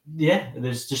 Yeah,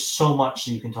 there's just so much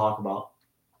you can talk about.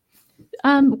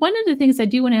 One of the things I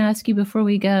do want to ask you before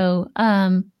we go,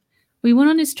 we went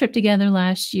on this trip together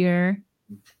last year,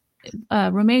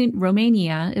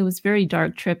 Romania. It was a very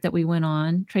dark trip that we went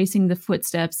on, tracing the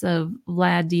footsteps of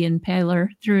Vlad the Impaler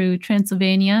through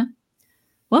Transylvania.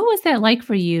 What was that like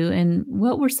for you, and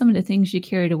what were some of the things you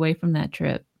carried away from that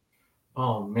trip?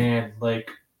 Oh man, like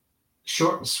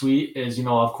short and sweet is,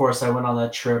 of course I went on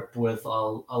that trip with a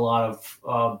lot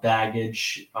of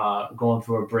baggage, going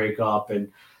through a breakup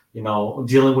and,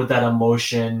 dealing with that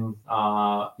emotion,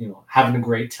 having a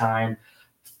great time,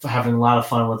 having a lot of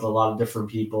fun with a lot of different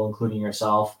people, including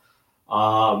yourself.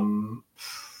 But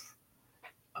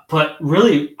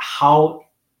really how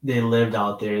they lived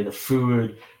out there, the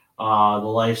food, the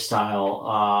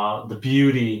lifestyle, the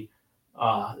beauty.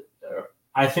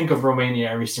 I think of Romania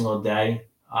every single day.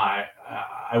 I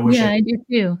wish. Yeah, I do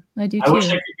too. I wish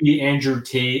I could be Andrew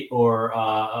Tate or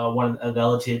one of the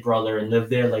other Tate brother and live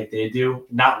there like they do.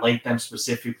 Not like them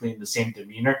specifically in the same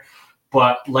demeanor,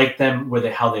 but like them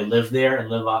how they live there and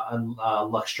live a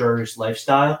luxurious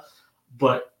lifestyle.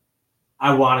 But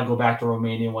I want to go back to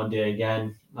Romania one day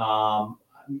again. I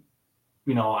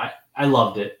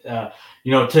loved it. To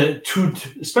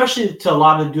especially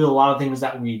to do a lot of things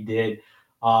that we did.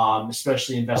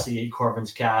 Especially investigate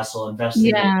Corvin's castle,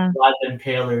 investigate Vlad the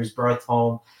Impaler's birth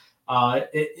home.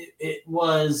 It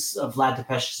was Vlad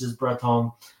Tepes' birth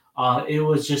home. It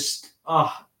was just,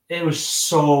 it was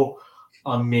so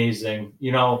amazing,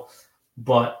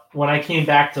 But when I came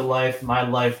back to life, my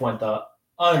life went to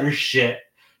utter shit.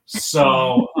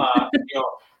 So,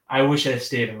 I wish I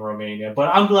stayed in Romania, but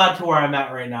I'm glad to where I'm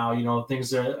at right now.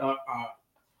 Things are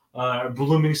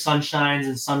blooming sunshines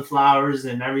and sunflowers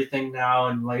and everything now,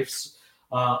 and life's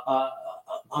a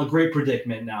great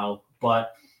predicament now.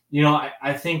 But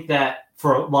I think that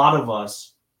for a lot of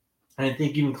us, and I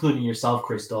think including yourself,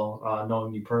 Crystal,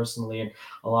 knowing you personally, and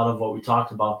a lot of what we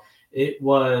talked about, it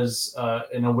was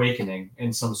an awakening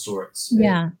in some sorts.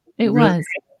 Yeah, it really was.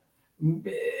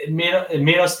 It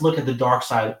made us look at the dark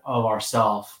side of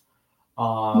ourselves.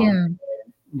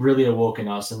 Really awoken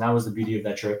us, and that was the beauty of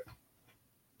that trip.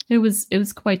 It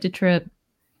was quite the trip.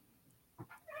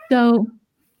 So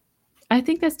I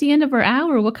think that's the end of our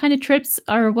hour. What kind of trips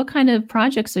or what kind of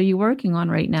projects are you working on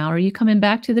right now? Are you coming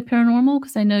back to the paranormal?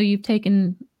 Because I know you've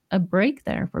taken a break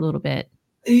there for a little bit.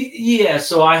 Yeah,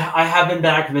 so I have been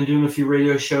back. I've been doing a few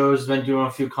radio shows, been doing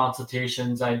a few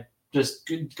consultations. I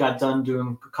just got done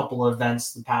doing a couple of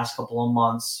events the past couple of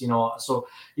months, So,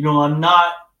 I'm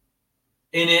not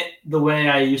in it the way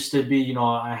I used to be.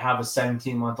 I have a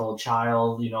 17-month-old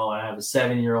child, I have a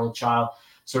 7-year-old child.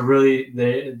 So really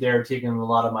they're taking a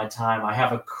lot of my time. I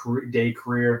have a day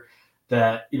career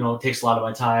that, takes a lot of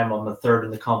my time. I'm the third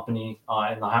in the company,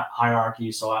 in the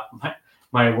hierarchy. So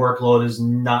my workload is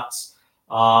nuts.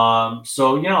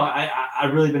 So,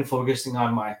 I've really been focusing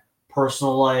on my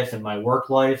personal life and my work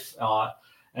life.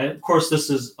 And of course this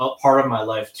is a part of my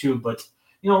life too, but,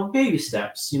 baby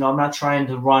steps. I'm not trying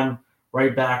to run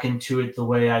right back into it the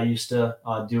way I used to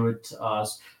do it.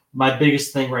 My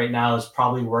biggest thing right now is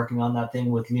probably working on that thing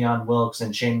with Leon Wilkes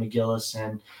and Shane McGillis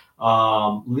and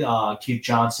Keith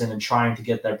Johnson, and trying to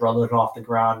get that brotherhood off the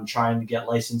ground and trying to get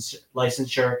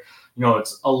licensure.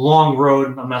 It's a long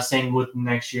road. I'm not saying within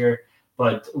next year,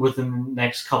 but within the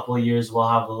next couple of years, we'll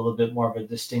have a little bit more of a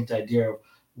distinct idea of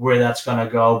where that's going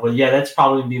to go. But yeah, that's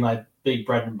probably be my big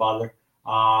bread and butter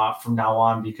from now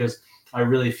on, because I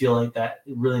really feel like that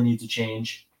it really needs to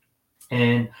change.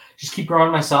 And just keep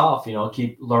growing myself,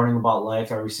 keep learning about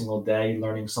life every single day,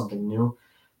 learning something new.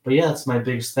 But yeah, that's my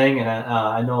biggest thing. And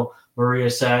I know Maria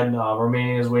said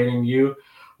Romania is waiting you.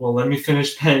 Well, let me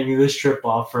finish paying this trip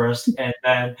off first, and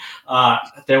then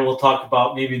we'll talk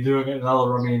about maybe doing another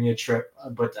Romania trip.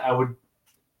 But I would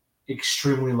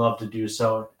extremely love to do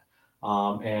so,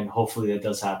 and hopefully that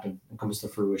does happen and comes to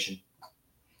fruition.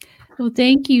 Well,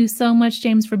 thank you so much,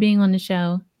 James, for being on the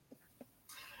show.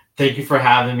 Thank you for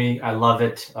having me. I love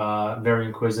it. Very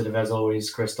inquisitive as always,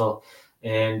 Crystal.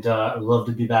 And I'd love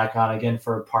to be back on again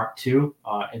for part 2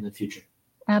 in the future.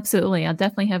 Absolutely. I'll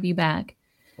definitely have you back.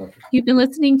 Perfect. You've been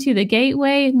listening to The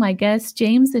Gateway. My guest,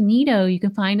 James Annitto. You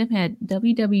can find him at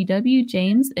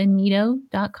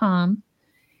www.jamesannitto.com.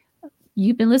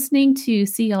 You've been listening to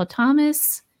C.L.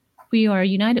 Thomas. We are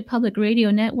United Public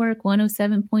Radio Network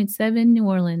 107.7 New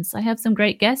Orleans. I have some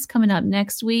great guests coming up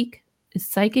next week.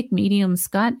 Psychic medium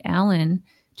Scott Allen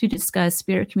to discuss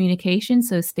spirit communication,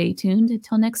 so stay tuned.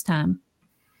 Until next time.